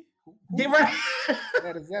Jodeci? Get Who right.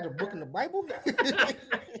 is that a book in the Bible?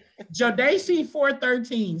 Jodeci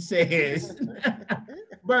 413 says,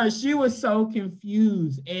 bro, she was so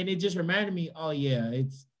confused, and it just reminded me, oh yeah,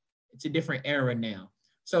 it's a different era now.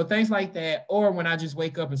 So things like that, or when I just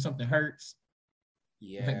wake up and something hurts.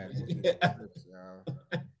 Yeah, those hit strips,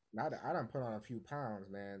 Now that I done put on a few pounds,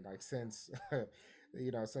 man. Like since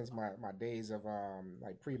since my days of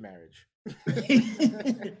like pre-marriage.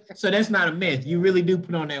 So that's not a myth. You really do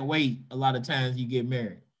put on that weight a lot of times you get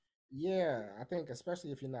married. Yeah, I think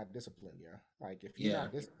especially if you're not disciplined, yeah. Like if you're Yeah.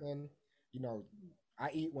 not disciplined, you know,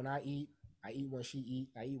 I eat when I eat, I eat when she eat,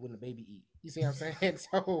 I eat when the baby eat. You see what I'm saying?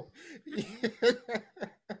 So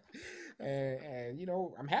and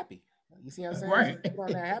I'm happy. You see what I'm saying? So Right. you put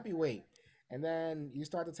on that happy weight. And then you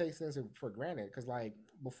start to take things for granted. Cause like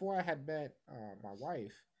before I had met my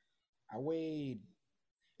wife, I weighed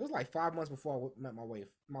it was like 5 months before met my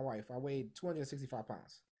wife. I weighed 265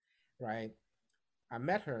 pounds. Right. I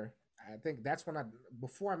met her. I think that's when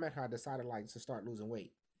before I met her, I decided like to start losing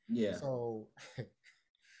weight. Yeah. So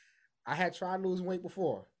I had tried losing weight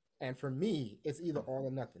before, and for me, it's either all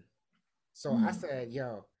or nothing. So I Mm. said,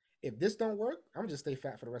 "Yo, if this don't work, I'm gonna just stay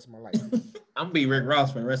fat for the rest of my life." I'm gonna be Rick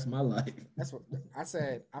Ross for the rest of my life. That's what I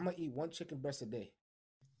said. I'm gonna eat one chicken breast a day.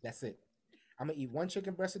 That's it. I'm gonna eat one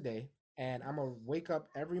chicken breast a day, and I'm gonna wake up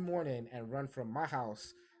every morning and run from my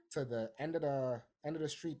house to the end of the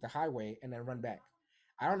street, the highway, and then run back.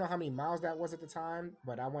 I don't know how many miles that was at the time,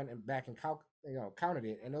 but I went and back and counted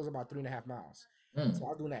it, and it was about 3.5 miles. So I Mm.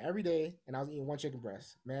 was doing that every day, and I was eating one chicken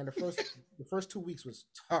breast. Man, the first 2 weeks was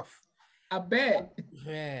tough, I bet.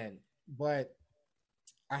 man. But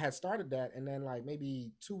I had started that, and then like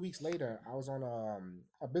maybe 2 weeks later, I was on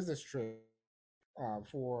a business trip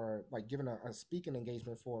for like giving a speaking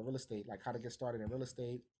engagement for real estate, like how to get started in real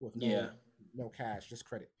estate with Yeah. no cash, just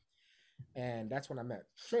credit. And that's when I met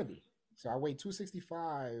Trinity. So I weighed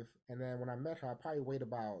 265, and then when I met her, I probably weighed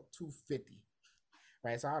about 250.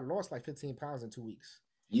 Right, so I lost like 15 pounds in 2 weeks.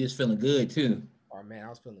 You was feeling good too. Oh man, I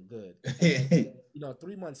was feeling good. And then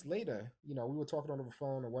 3 months later, we were talking on the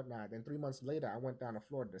phone or whatnot. Then 3 months later, I went down to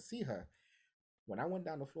Florida to see her. When I went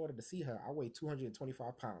down to Florida to see her, I weighed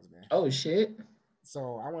 225 pounds, man. Oh shit.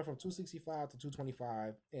 So I went from 265 to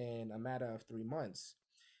 225 in a matter of 3 months,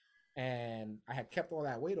 and I had kept all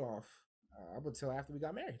that weight off up until after we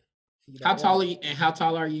got married. How All tall are you and how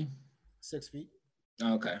tall are you? 6 feet.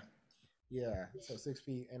 Okay. Yeah, so 6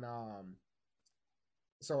 feet, and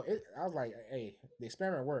so I was like, hey, the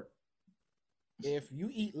experiment worked. If you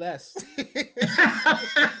eat less,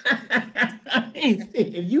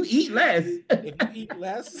 If you eat less. if you eat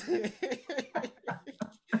less,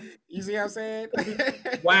 you see what I'm saying?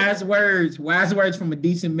 Wise words from a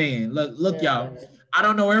decent man. Look, Yeah, y'all. man. I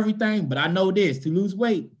don't know everything, but I know this: to lose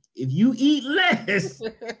weight, if you eat less,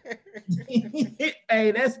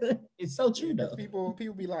 hey, it's so true Because though. people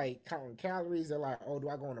be like counting calories. They're like, oh, do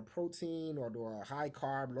I go on a protein or do a high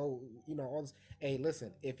carb, low, all this. Hey,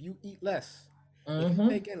 listen, if you eat less, if you Mm-hmm.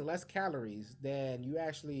 take in less calories than you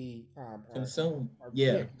actually Consume, are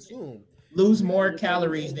yeah. yeah, consume, Lose then more you're gonna lose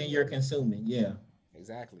calories weight. than you're consuming. Yeah,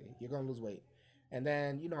 Exactly, you're gonna lose weight, and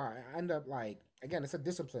then I end up like again, it's a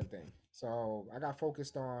discipline thing. So I got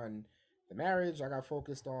focused on the marriage. I got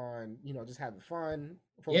focused on just having fun,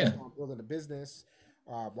 yeah, focused on building a business,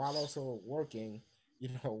 while also working.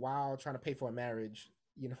 While trying to pay for a marriage.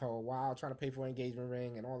 While trying to pay for an engagement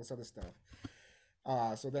ring and all this other stuff.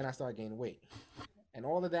 So then I started gaining weight, and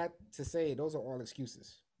all of that to say, those are all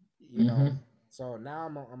excuses, you know. Mm-hmm. So now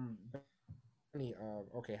I'm journey of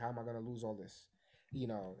okay, how am I going to lose all this,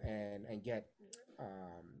 and get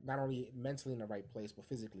not only mentally in the right place but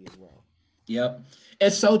physically as well. Yep.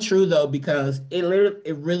 It's so true though, because it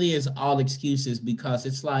really is all excuses because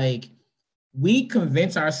it's like we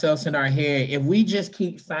convince ourselves in our head if we just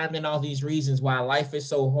keep finding all these reasons why life is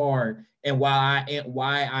so hard and why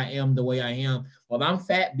I am the way I am. Well, I'm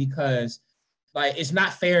fat because like it's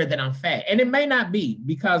not fair that I'm fat. And it may not be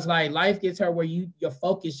because like life gets hard where your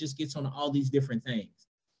focus just gets on all these different things.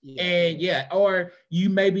 Yeah, And yeah, or you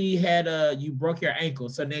maybe had you broke your ankle,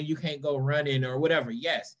 so then you can't go running or whatever.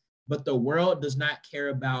 Yes, but the world does not care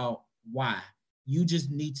about why. You just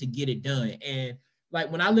need to get it done. And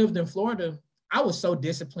like when I lived in Florida, I was so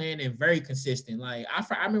disciplined and very consistent. Like I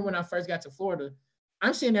remember when I first got to Florida,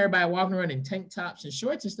 I'm seeing everybody walking around in tank tops and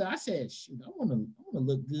shorts and stuff. I said, shoot, I wanna look I want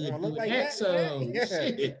good to look doing like that. that. Yeah, So yeah.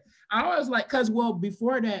 shit. I was like, cause well,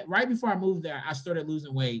 before that, right before I moved there, I started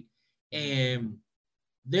losing weight. Mhm. And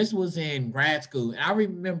this was in grad school. And I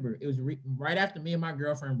remember it was right after me and my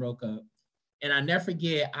girlfriend broke up. And I never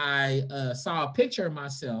forget, I saw a picture of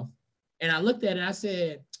myself and I looked at it and I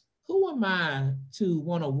said, who am I to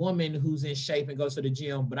want a woman who's in shape and goes to the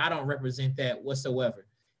gym, but I don't represent that whatsoever?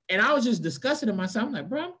 And I was just discussing to myself, I'm like,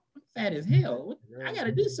 bro, I'm fat as hell. I got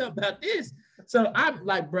to do something about this. So I'm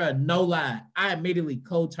like, bro, no lie. I immediately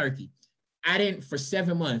cold turkey. I didn't for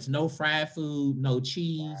 7 months, no fried food, no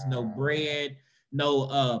cheese, no Wow. bread,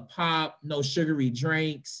 no pop, no sugary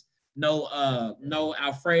drinks, no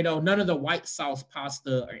Alfredo, none of the white sauce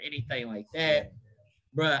pasta or anything like Yeah. that.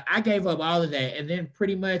 Bruh, I gave up all of that. And then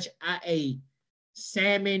pretty much I ate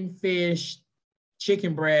salmon, fish,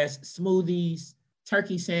 chicken breast, smoothies,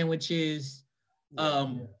 turkey sandwiches, Yeah.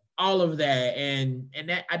 um, all of that. And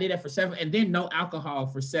that I did that for 7, and then no alcohol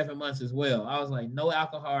for 7 months as well. I was like, no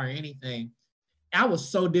alcohol or anything. I was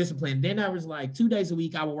so disciplined. Then I was like 2 days a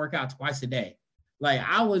week, I would work out twice a day. Like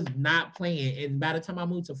I was not playing. And by the time I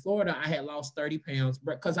moved to Florida, I had lost 30 pounds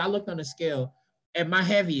because I looked on the scale at my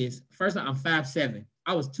heaviest. First, I'm 5'7".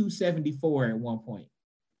 I was 274 at one point.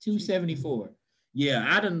 Jeez. 274. Yeah,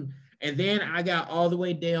 I didn't. And then I got all the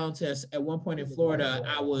way down to at one point You in look like Florida,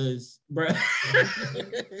 I Borat. was, bro,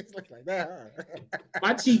 It's look like that, huh?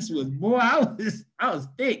 my cheeks was boy, I was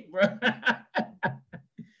thick, bro.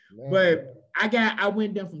 Man, But I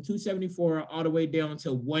went down from 274 all the way down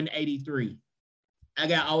to 183. I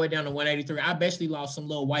got all the way down to 183. I basically lost some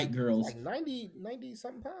little white girls. like 90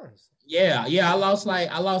 something pounds. Yeah. I lost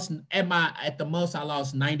at the most, I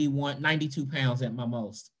lost 91, 92 pounds at my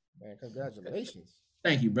most. Man, congratulations.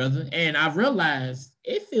 Thank you, brother. And I realized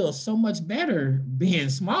it feels so much better being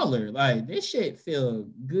smaller. Like this shit feel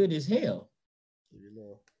good as hell. Give you a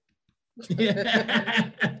little.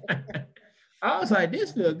 I was like,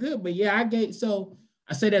 this feel good. But yeah,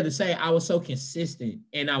 I say that to say I was so consistent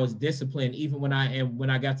and I was disciplined even when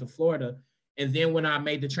I got to Florida. And then when I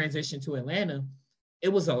made the transition to Atlanta, it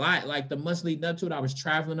was a lot. Like the months leading up to it, I was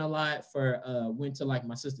traveling a lot for went to like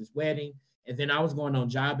my sister's wedding. And then I was going on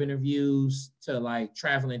job interviews to like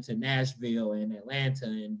traveling to Nashville and Atlanta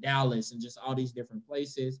and Dallas and just all these different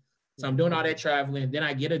places. So I'm doing all that traveling. Then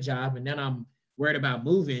I get a job and then I'm worried about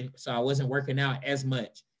moving. So I wasn't working out as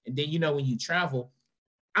much. And then when you travel,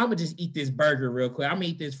 I'm gonna just eat this burger real quick. I'm gonna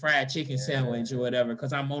eat this fried chicken Yeah. sandwich or whatever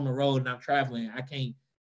because I'm on the road and I'm traveling. I can't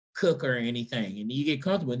cook or anything. And you get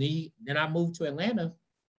comfortable. Then I moved to Atlanta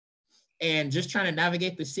and just trying to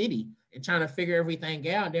navigate the city and trying to figure everything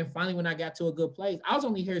out. And then finally, when I got to a good place, I was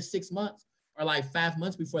only here 6 months or like 5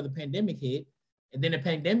 months before the pandemic hit. And then the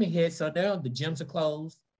pandemic hit, so now the gyms are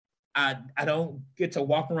closed. I don't get to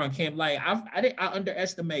walk around Camp. Like I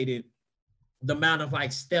underestimated the amount of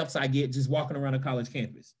like steps I get just walking around a college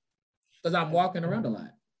campus because I'm And walking around a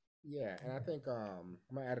lot. yeah, and I think I'm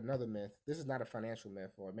gonna add another myth. This is not a financial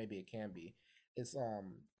myth, or maybe it can be. It's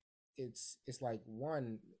it's like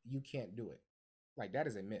one, you can't do it. Like that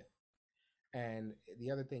is a myth. And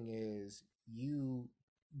the other thing is you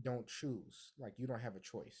don't choose. Like you don't have a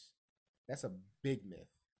choice. That's a big myth,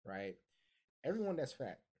 right? Everyone that's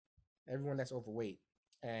fat, everyone that's overweight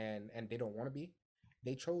and they don't want to be,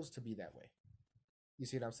 they chose to be that way. You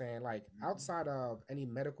see what I'm saying? Like outside of any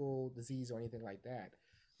medical disease or anything like that,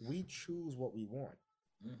 we choose what we want.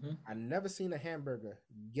 Mm-hmm. I never seen a hamburger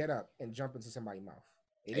get up and jump into somebody's mouth.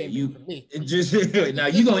 It Hey, ain't been you for me. just now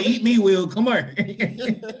you gonna eat me, Will? Come on.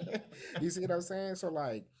 You see what I'm saying? So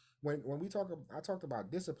like when we talk, I talked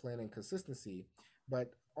about discipline and consistency,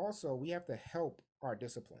 but also we have to help our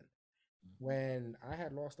discipline. When I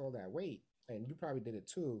had lost all that weight, and you probably did it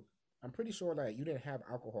too, I'm pretty sure that you didn't have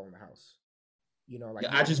alcohol in the house. You know, like Yeah,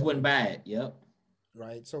 you I don't just know, wouldn't buy it. Yep.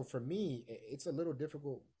 right? So for me, it's a little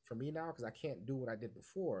difficult for me now because I can't do what I did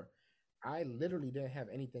before. I literally didn't have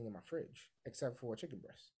anything in my fridge except for chicken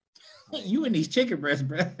breast. Like, You and these chicken breasts,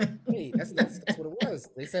 bro. hey, that's what it was.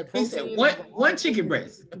 They said He said protein. I one was like, all one right, chicken cool.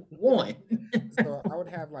 breast. One. So I would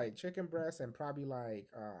have like chicken breast and probably like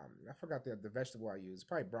I forgot the vegetable I use.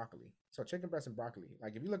 Probably broccoli. So chicken breast and broccoli.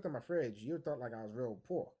 Like if you looked at my fridge, you would thought like I was real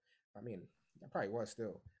poor. I mean, I probably was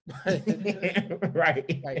still. But like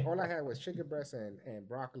Right. all I had was chicken breast and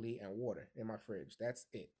broccoli and water in my fridge. That's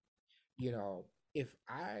it. You know, if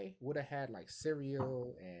I would have had like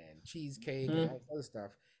cereal and cheesecake and all Mhm. this other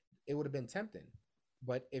stuff, it would have been tempting.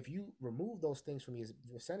 But if you remove those things from your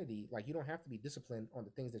vicinity, like you don't have to be disciplined on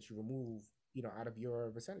the things that you remove, out of your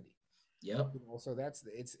vicinity. Yep. So that's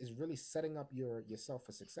it's really setting up yourself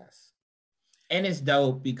for success. And it's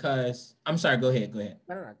dope because I'm sorry, go ahead, go ahead.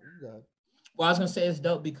 No, no, no, you good. Well, I was gonna say it's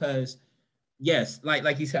dope because yes,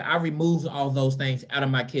 like you said, I removed all those things out of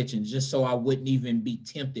my kitchen just so I wouldn't even be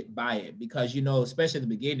tempted by it. Because especially at the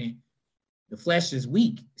beginning, the flesh is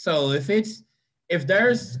weak. So if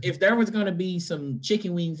there was gonna be some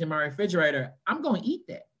chicken wings in my refrigerator, I'm gonna eat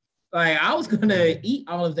that. Like I was gonna eat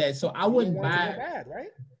all of that. So I You didn't wouldn't want it to go buy. bad, right?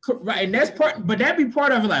 Right, and that's part, but that'd be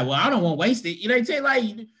part of it. Like, well, I don't want to waste it. You know what I'm saying?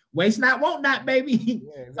 Like, waste not, won't not, baby.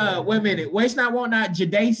 Yeah, exactly. Wait a minute, waste not, won't not.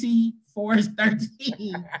 Jadacy Forest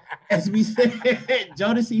 13, as we said,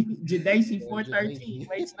 Jodeci Jadacy Yeah, 413, Jadazy.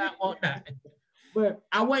 waste not, won't not. But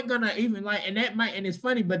I wasn't gonna even like, and that might, and it's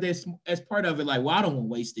funny, but there's as part of it, like, well, I don't want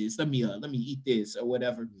to waste this. Let me eat this or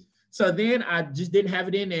whatever. So then I just didn't have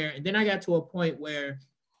it in there, and then I got to a point where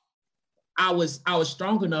I was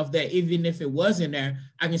strong enough that even if it was in there,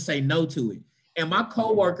 I can say no to it. And my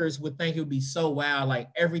coworkers would think it would be so wild, like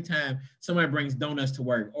every time somebody brings donuts to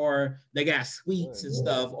work, or they got sweets and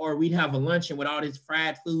stuff, or we'd have a luncheon with all these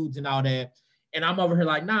fried foods and all that. And I'm over here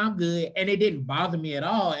like, nah, I'm good. And it didn't bother me at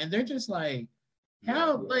all. And they're just like,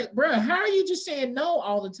 how, like, bro, how are you just saying no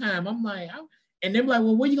all the time? I'm like, and they're like,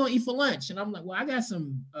 well, what are you gonna eat for lunch? And I'm like, well, I got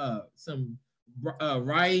some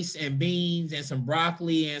rice and beans and some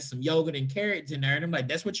broccoli and some yogurt and carrots in there. And I'm like,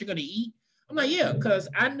 that's what you're gonna eat? I'm like, yeah, because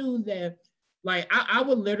I knew that like I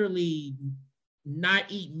would literally not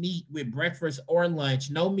eat meat with breakfast or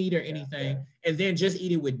lunch, no meat or anything, and then just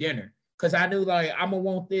eat it with dinner. Cause I knew like I'm gonna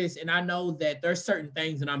want this, and I know that there's certain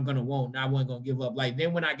things that I'm gonna want, and I wasn't gonna give up. Like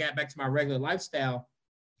then when I got back to my regular lifestyle,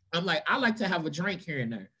 I'm like, I like to have a drink here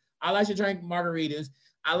and there. I like to drink margaritas.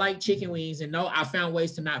 I like chicken wings, and no, I found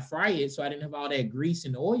ways to not fry it, so I didn't have all that grease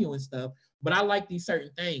and oil and stuff. But I like these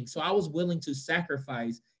certain things, so I was willing to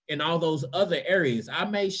sacrifice in all those other areas. I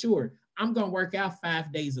made sure I'm gonna work out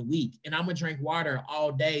 5 days a week, and I'm gonna drink water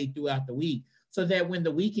all day throughout the week, so that when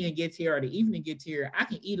the weekend gets here or the evening gets here, I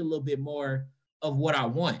can eat a little bit more of what I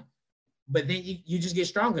want. But then you just get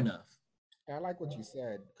strong enough. And I like what you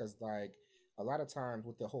said because, like, a lot of times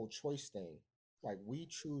with the whole choice thing, like, we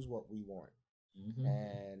choose what we want. Mm-hmm.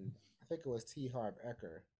 And I think it was T. Harv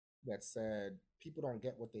Eker that said people don't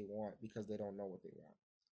get what they want because they don't know what they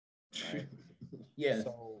want, right? Yes.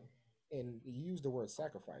 So, and you use the word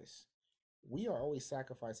sacrifice. We are always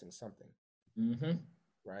sacrificing something, Mm-hmm.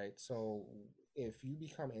 right? So, if you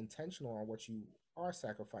become intentional on what you are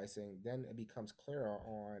sacrificing, then it becomes clearer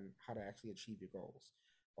on how to actually achieve your goals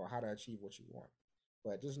or how to achieve what you want.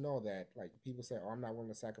 But just know that, like, people say, "Oh, I'm not willing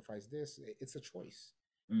to sacrifice this." It's a choice.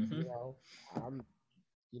 You Mm-hmm. know, I'm,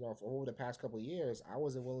 for over the past couple of years, I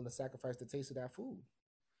wasn't willing to sacrifice the taste of that food.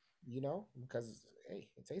 Because hey,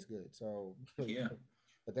 it tastes good. So, Yeah.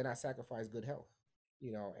 but then I sacrificed good health.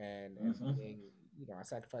 And Mm-hmm. being, I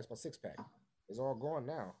sacrificed my six pack. It's all gone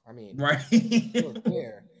now. I mean, Right. still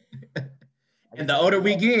there. I be And the telling older my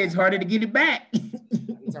we wife, get, it's harder to get it back. I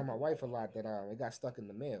be telling my wife a lot that it got stuck in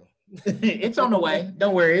the mail. It's on the way.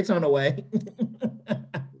 Don't worry, it's on the way.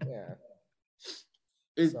 Yeah.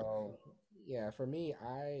 It, So yeah, for me,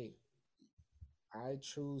 I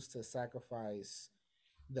choose to sacrifice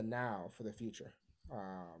the now for the future.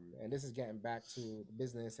 And this is getting back to the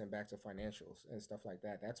business and back to financials and stuff like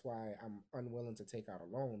that. That's why I'm unwilling to take out a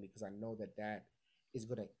loan because I know that that is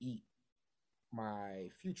going to eat my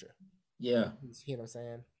future. yeah. You see what I'm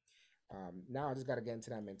saying? Now I just got to get into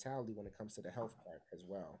that mentality when it comes to the health part as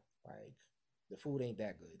well. Like the food ain't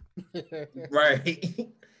that good. Right.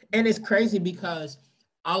 And it's crazy because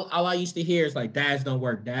all I used to hear is like dads don't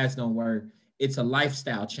work, dads don't work. It's a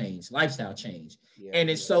lifestyle change, lifestyle change. Yeah.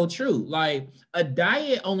 And it's so true. Like a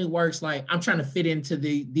diet only works like I'm trying to fit into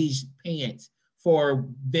these pants for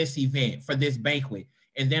this event, for this banquet.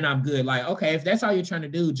 And then I'm good. Like, okay, if that's all you're trying to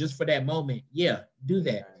do just for that moment, yeah, do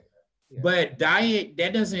that. Right. Yeah. But diet,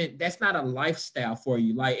 that's not a lifestyle for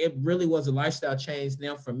you. Like it really was a lifestyle change.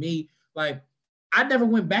 Now for me, like I never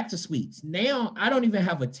went back to sweets. Now I don't even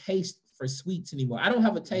have a taste for sweets anymore. I don't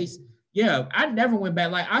have a taste. Yeah, I never went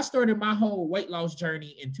back. Like I started my whole weight loss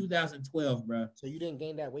journey in 2012, bro. So you didn't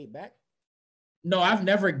gain that weight back? No, I've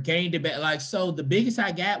never gained it back. Like, so the biggest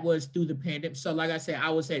I got was through the pandemic. So, like I said, I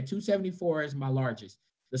was at 274 as my largest.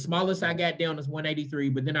 The smallest I got down is 183,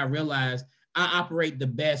 but then I realized I operate the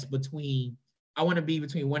best between, I want to be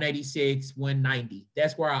between 186, 190.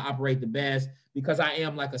 That's where I operate the best because I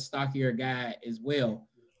am like a stockier guy as well.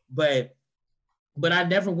 But I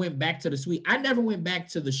never went back to the sweet. I never went back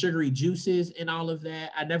to the sugary juices and all of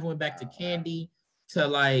that. I never went back to candy to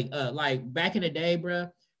like back in the day, bro.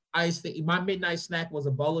 I used to my midnight snack was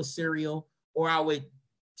a bowl of cereal, or I would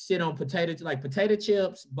sit on potato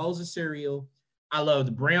chips, bowls of cereal. I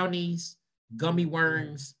loved brownies, gummy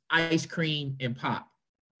worms, ice cream, and pop.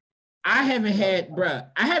 I haven't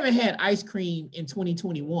had ice cream in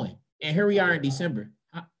 2021, and here we are in December.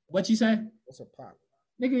 What you say? What's a pop?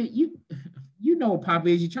 Nigga, you know what pop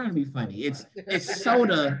is. You're trying to be funny. It's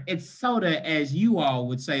soda. It's soda, as you all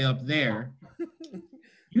would say up there.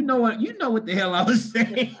 You know what the hell I was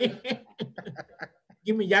saying.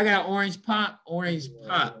 Give me y'all got orange pop.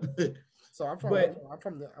 So I'm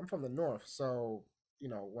from the north. So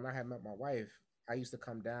when I had met my wife, I used to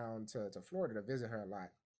come down to Florida to visit her a lot.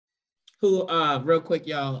 Who real quick,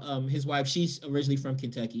 y'all, his wife, she's originally from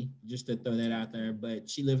Kentucky, just to throw that out there, but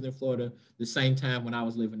she lived in Florida the same time when I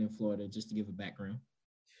was living in Florida, just to give a background.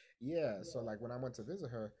 Yeah, so like when I went to visit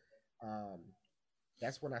her, um,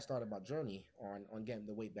 that's when I started my journey on getting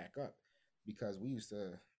the weight back up because we used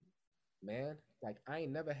to, man, like I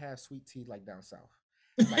ain't never had sweet tea like down south.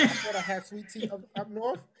 Like I thought I had sweet tea up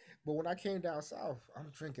north, but when I came down south,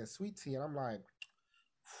 I'm drinking sweet tea and I'm like,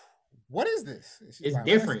 what is this? And she's It's like, oh,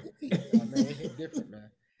 that's different. sweet tea. Oh, man, it hit different, man.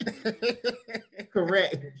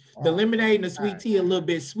 Correct. The Oh lemonade and the my sweet tea a little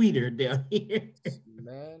bit sweeter down here.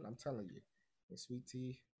 man, I'm telling you, the sweet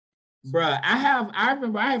tea, sweet Bruh, tea. I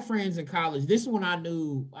remember I had friends in college. This is when I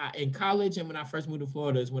knew in college and when I first moved to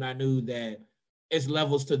Florida is when I knew that it's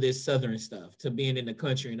levels to this southern stuff, to being in the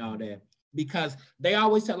country and all that. Because they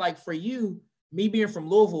always tell, like, for you, me being from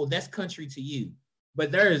Louisville, that's country to you. But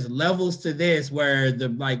there's levels to this where the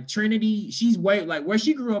like Trinity, she's way like where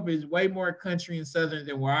she grew up is way more country and southern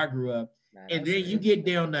than where I grew up. Nah, And that's then you true. get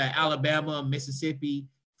down to Alabama, Mississippi,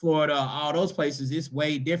 Florida, all those places, it's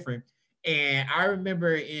way different. And I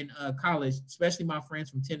remember in college, especially my friends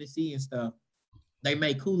from Tennessee and stuff, they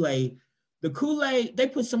make Kool Aid. The Kool Aid, they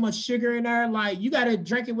put so much sugar in there, like you got to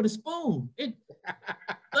drink it with a spoon. It,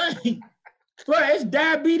 like, bro, it's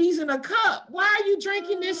diabetes in a cup. Why are you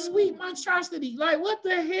drinking this sweet monstrosity? Like, what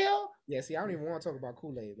the hell? Yeah, see, I don't even want to talk about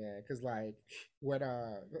Kool Aid, man, because like, what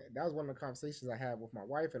that was one of the conversations I had with my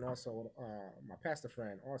wife and also my pastor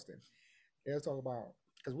friend Austin. They was talking about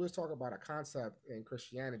because we was talking about a concept in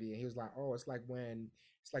Christianity, and he was like, "Oh, it's like when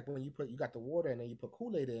you got the water and then you put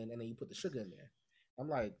Kool Aid in and then you put the sugar in there." I'm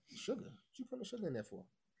like, "Sugar? What you put the sugar in there for?"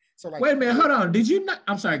 So like, Wait a minute, hold on. Did you not?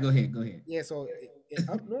 I'm sorry. Go ahead. Go ahead. yeah, so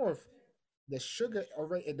up north, the sugar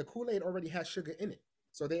already the Kool Aid already has sugar in it,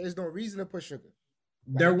 so there is no reason to put sugar.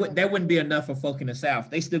 Like I can't. That wouldn't be enough for folk in the South.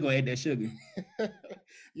 They still gonna add that sugar.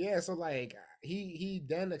 Yeah, so like he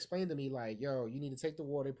then explained to me like, yo, you need to take the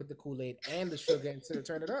water, put the Kool Aid and the sugar, and to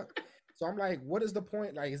turn it up. So I'm like, what is the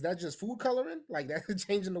point? Like, is that just food coloring? Like that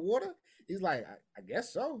changing the water? He's like, I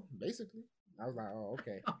guess so, basically. I was like, oh,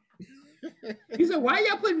 okay. He said, "Why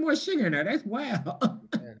y'all putting more sugar in there? That's wild."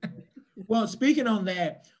 Yeah. Well, speaking on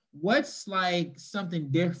that, what's like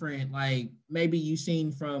something different? Like maybe you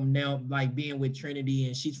seen from now, like being with Trinity,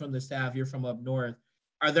 and she's from the South, you're from up north.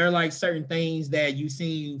 Are there like certain things that you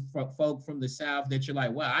seen from folk from the South that you're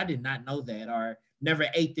like, "Well, I did not know that," or never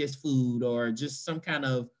ate this food, or just some kind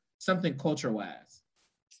of something culture wise?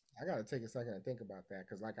 I gotta take a second to think about that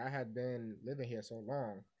because like I had been living here so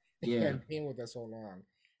long Yeah. and being with us so long.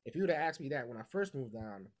 If you would have asked me that when I first moved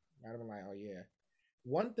down, I'd have been like, oh yeah.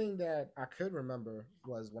 One thing that I could remember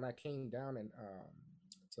was when I came down and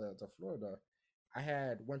to Florida, I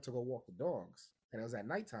had went to go walk the dogs, and it was at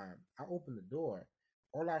nighttime. I opened the door,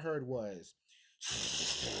 all I heard was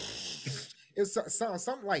sounds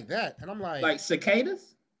something like that, and I'm like, Like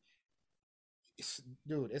cicadas?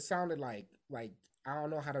 dude, it sounded like I don't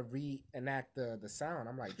know how to reenact the sound.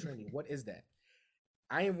 I'm like, Trinity, what is that?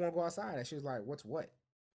 I didn't want to go outside, and she was like, what's what?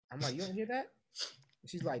 I'm like, you don't hear that?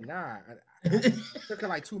 She's like, nah. It took her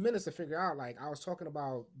like 2 minutes to figure out. Like I was talking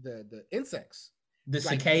about the insects. The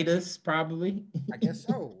Like cicadas, probably. I guess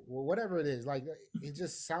so. Well, whatever it is, like it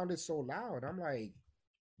just sounded so loud. I'm like,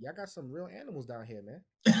 y'all got some real animals down here, man.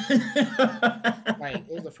 Like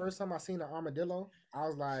it was the first time I seen an armadillo. I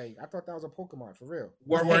was like, I thought that was a Pokemon for real.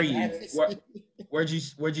 Where were Like, you? Where'd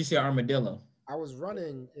you see armadillo? I was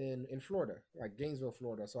running in Florida, like Gainesville,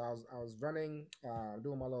 Florida. So I was running,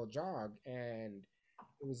 doing my little jog, and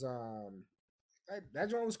it was that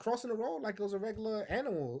joint was crossing the road like it was a regular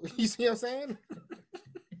animal. You see what I'm saying?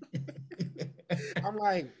 I'm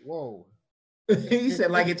like, whoa. He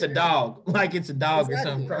said like it's a dog, like it's a dog or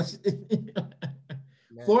something.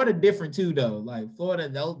 Man. Florida different too though. Like Florida,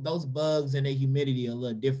 those bugs and the humidity are a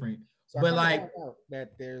little different. So I But come to like, find out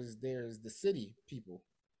that there's the city people,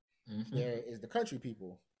 there is the country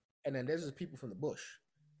people, and then there's just people from the bush.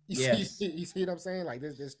 yes, You see what I'm saying? Like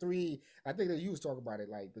there's three. I think that you was talking about it,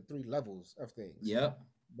 like the three levels of things. yep.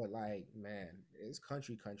 But like, man, it's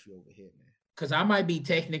country over here, man. Because I might be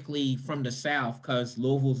technically from the South, because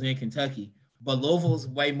Louisville's in Kentucky, but Louisville's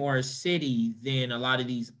way more city than a lot of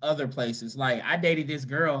these other places. Like I dated this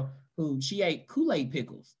girl who she ate Kool-Aid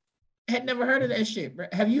pickles. Had never heard of that shit. Bro.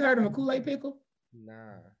 Have you heard of a Kool-Aid pickle?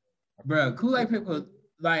 Nah, Bro, Kool-Aid pickle.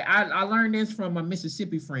 Like I learned this from my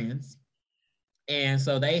Mississippi friends. And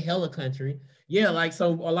so they hella country. Yeah, like so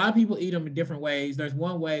a lot of people eat them in different ways. There's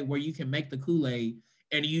one way where you can make the Kool-Aid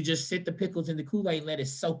and you just sit the pickles in the Kool-Aid and let it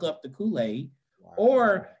soak up the Kool-Aid. wow.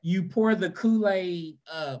 Or you pour the Kool-Aid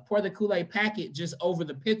packet just over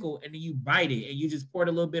the pickle and then you bite it and you just pour it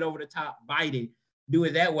a little bit over the top, bite it, do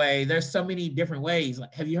it that way. There's so many different ways.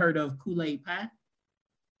 Like, have you heard of Kool-Aid pie?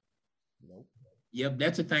 Nope. Yep,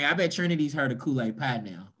 that's a thing. I bet Trinity's heard of Kool-Aid pie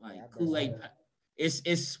now. Like Yeah, I bet Kool-Aid so. pie.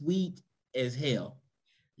 It's sweet as hell.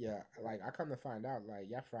 Yeah, like I come to find out, like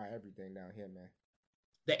y'all fry everything down here,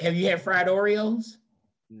 man. Have you had fried Oreos?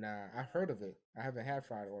 Nah, I've heard of it. I haven't had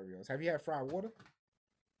fried Oreos. Have you had fried water?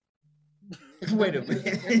 Wait a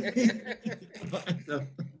minute.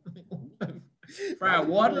 Fried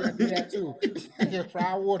water? I do that too.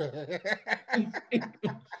 Fried water.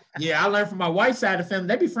 Yeah, I learned from my white side of the family.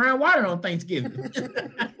 They be frying water on Thanksgiving.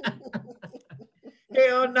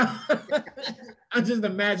 Hell no. I'm just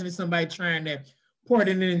imagining somebody trying to pour it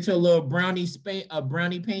into a little brownie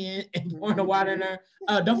pan and pouring the water in there.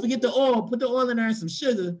 Don't forget the oil. Put the oil in there and some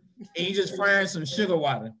sugar, and you just frying some sugar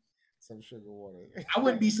water. Some sugar water. I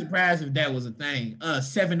wouldn't be surprised if that was a thing.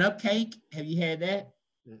 7-Up cake. Have you had that?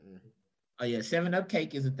 Mm-mm. Oh yeah, 7-Up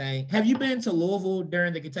cake is a thing. Have you been to Louisville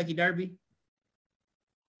during the Kentucky Derby?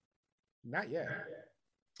 Not yet.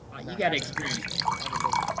 You gotta experience it.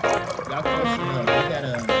 Y'all close enough. You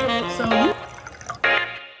gotta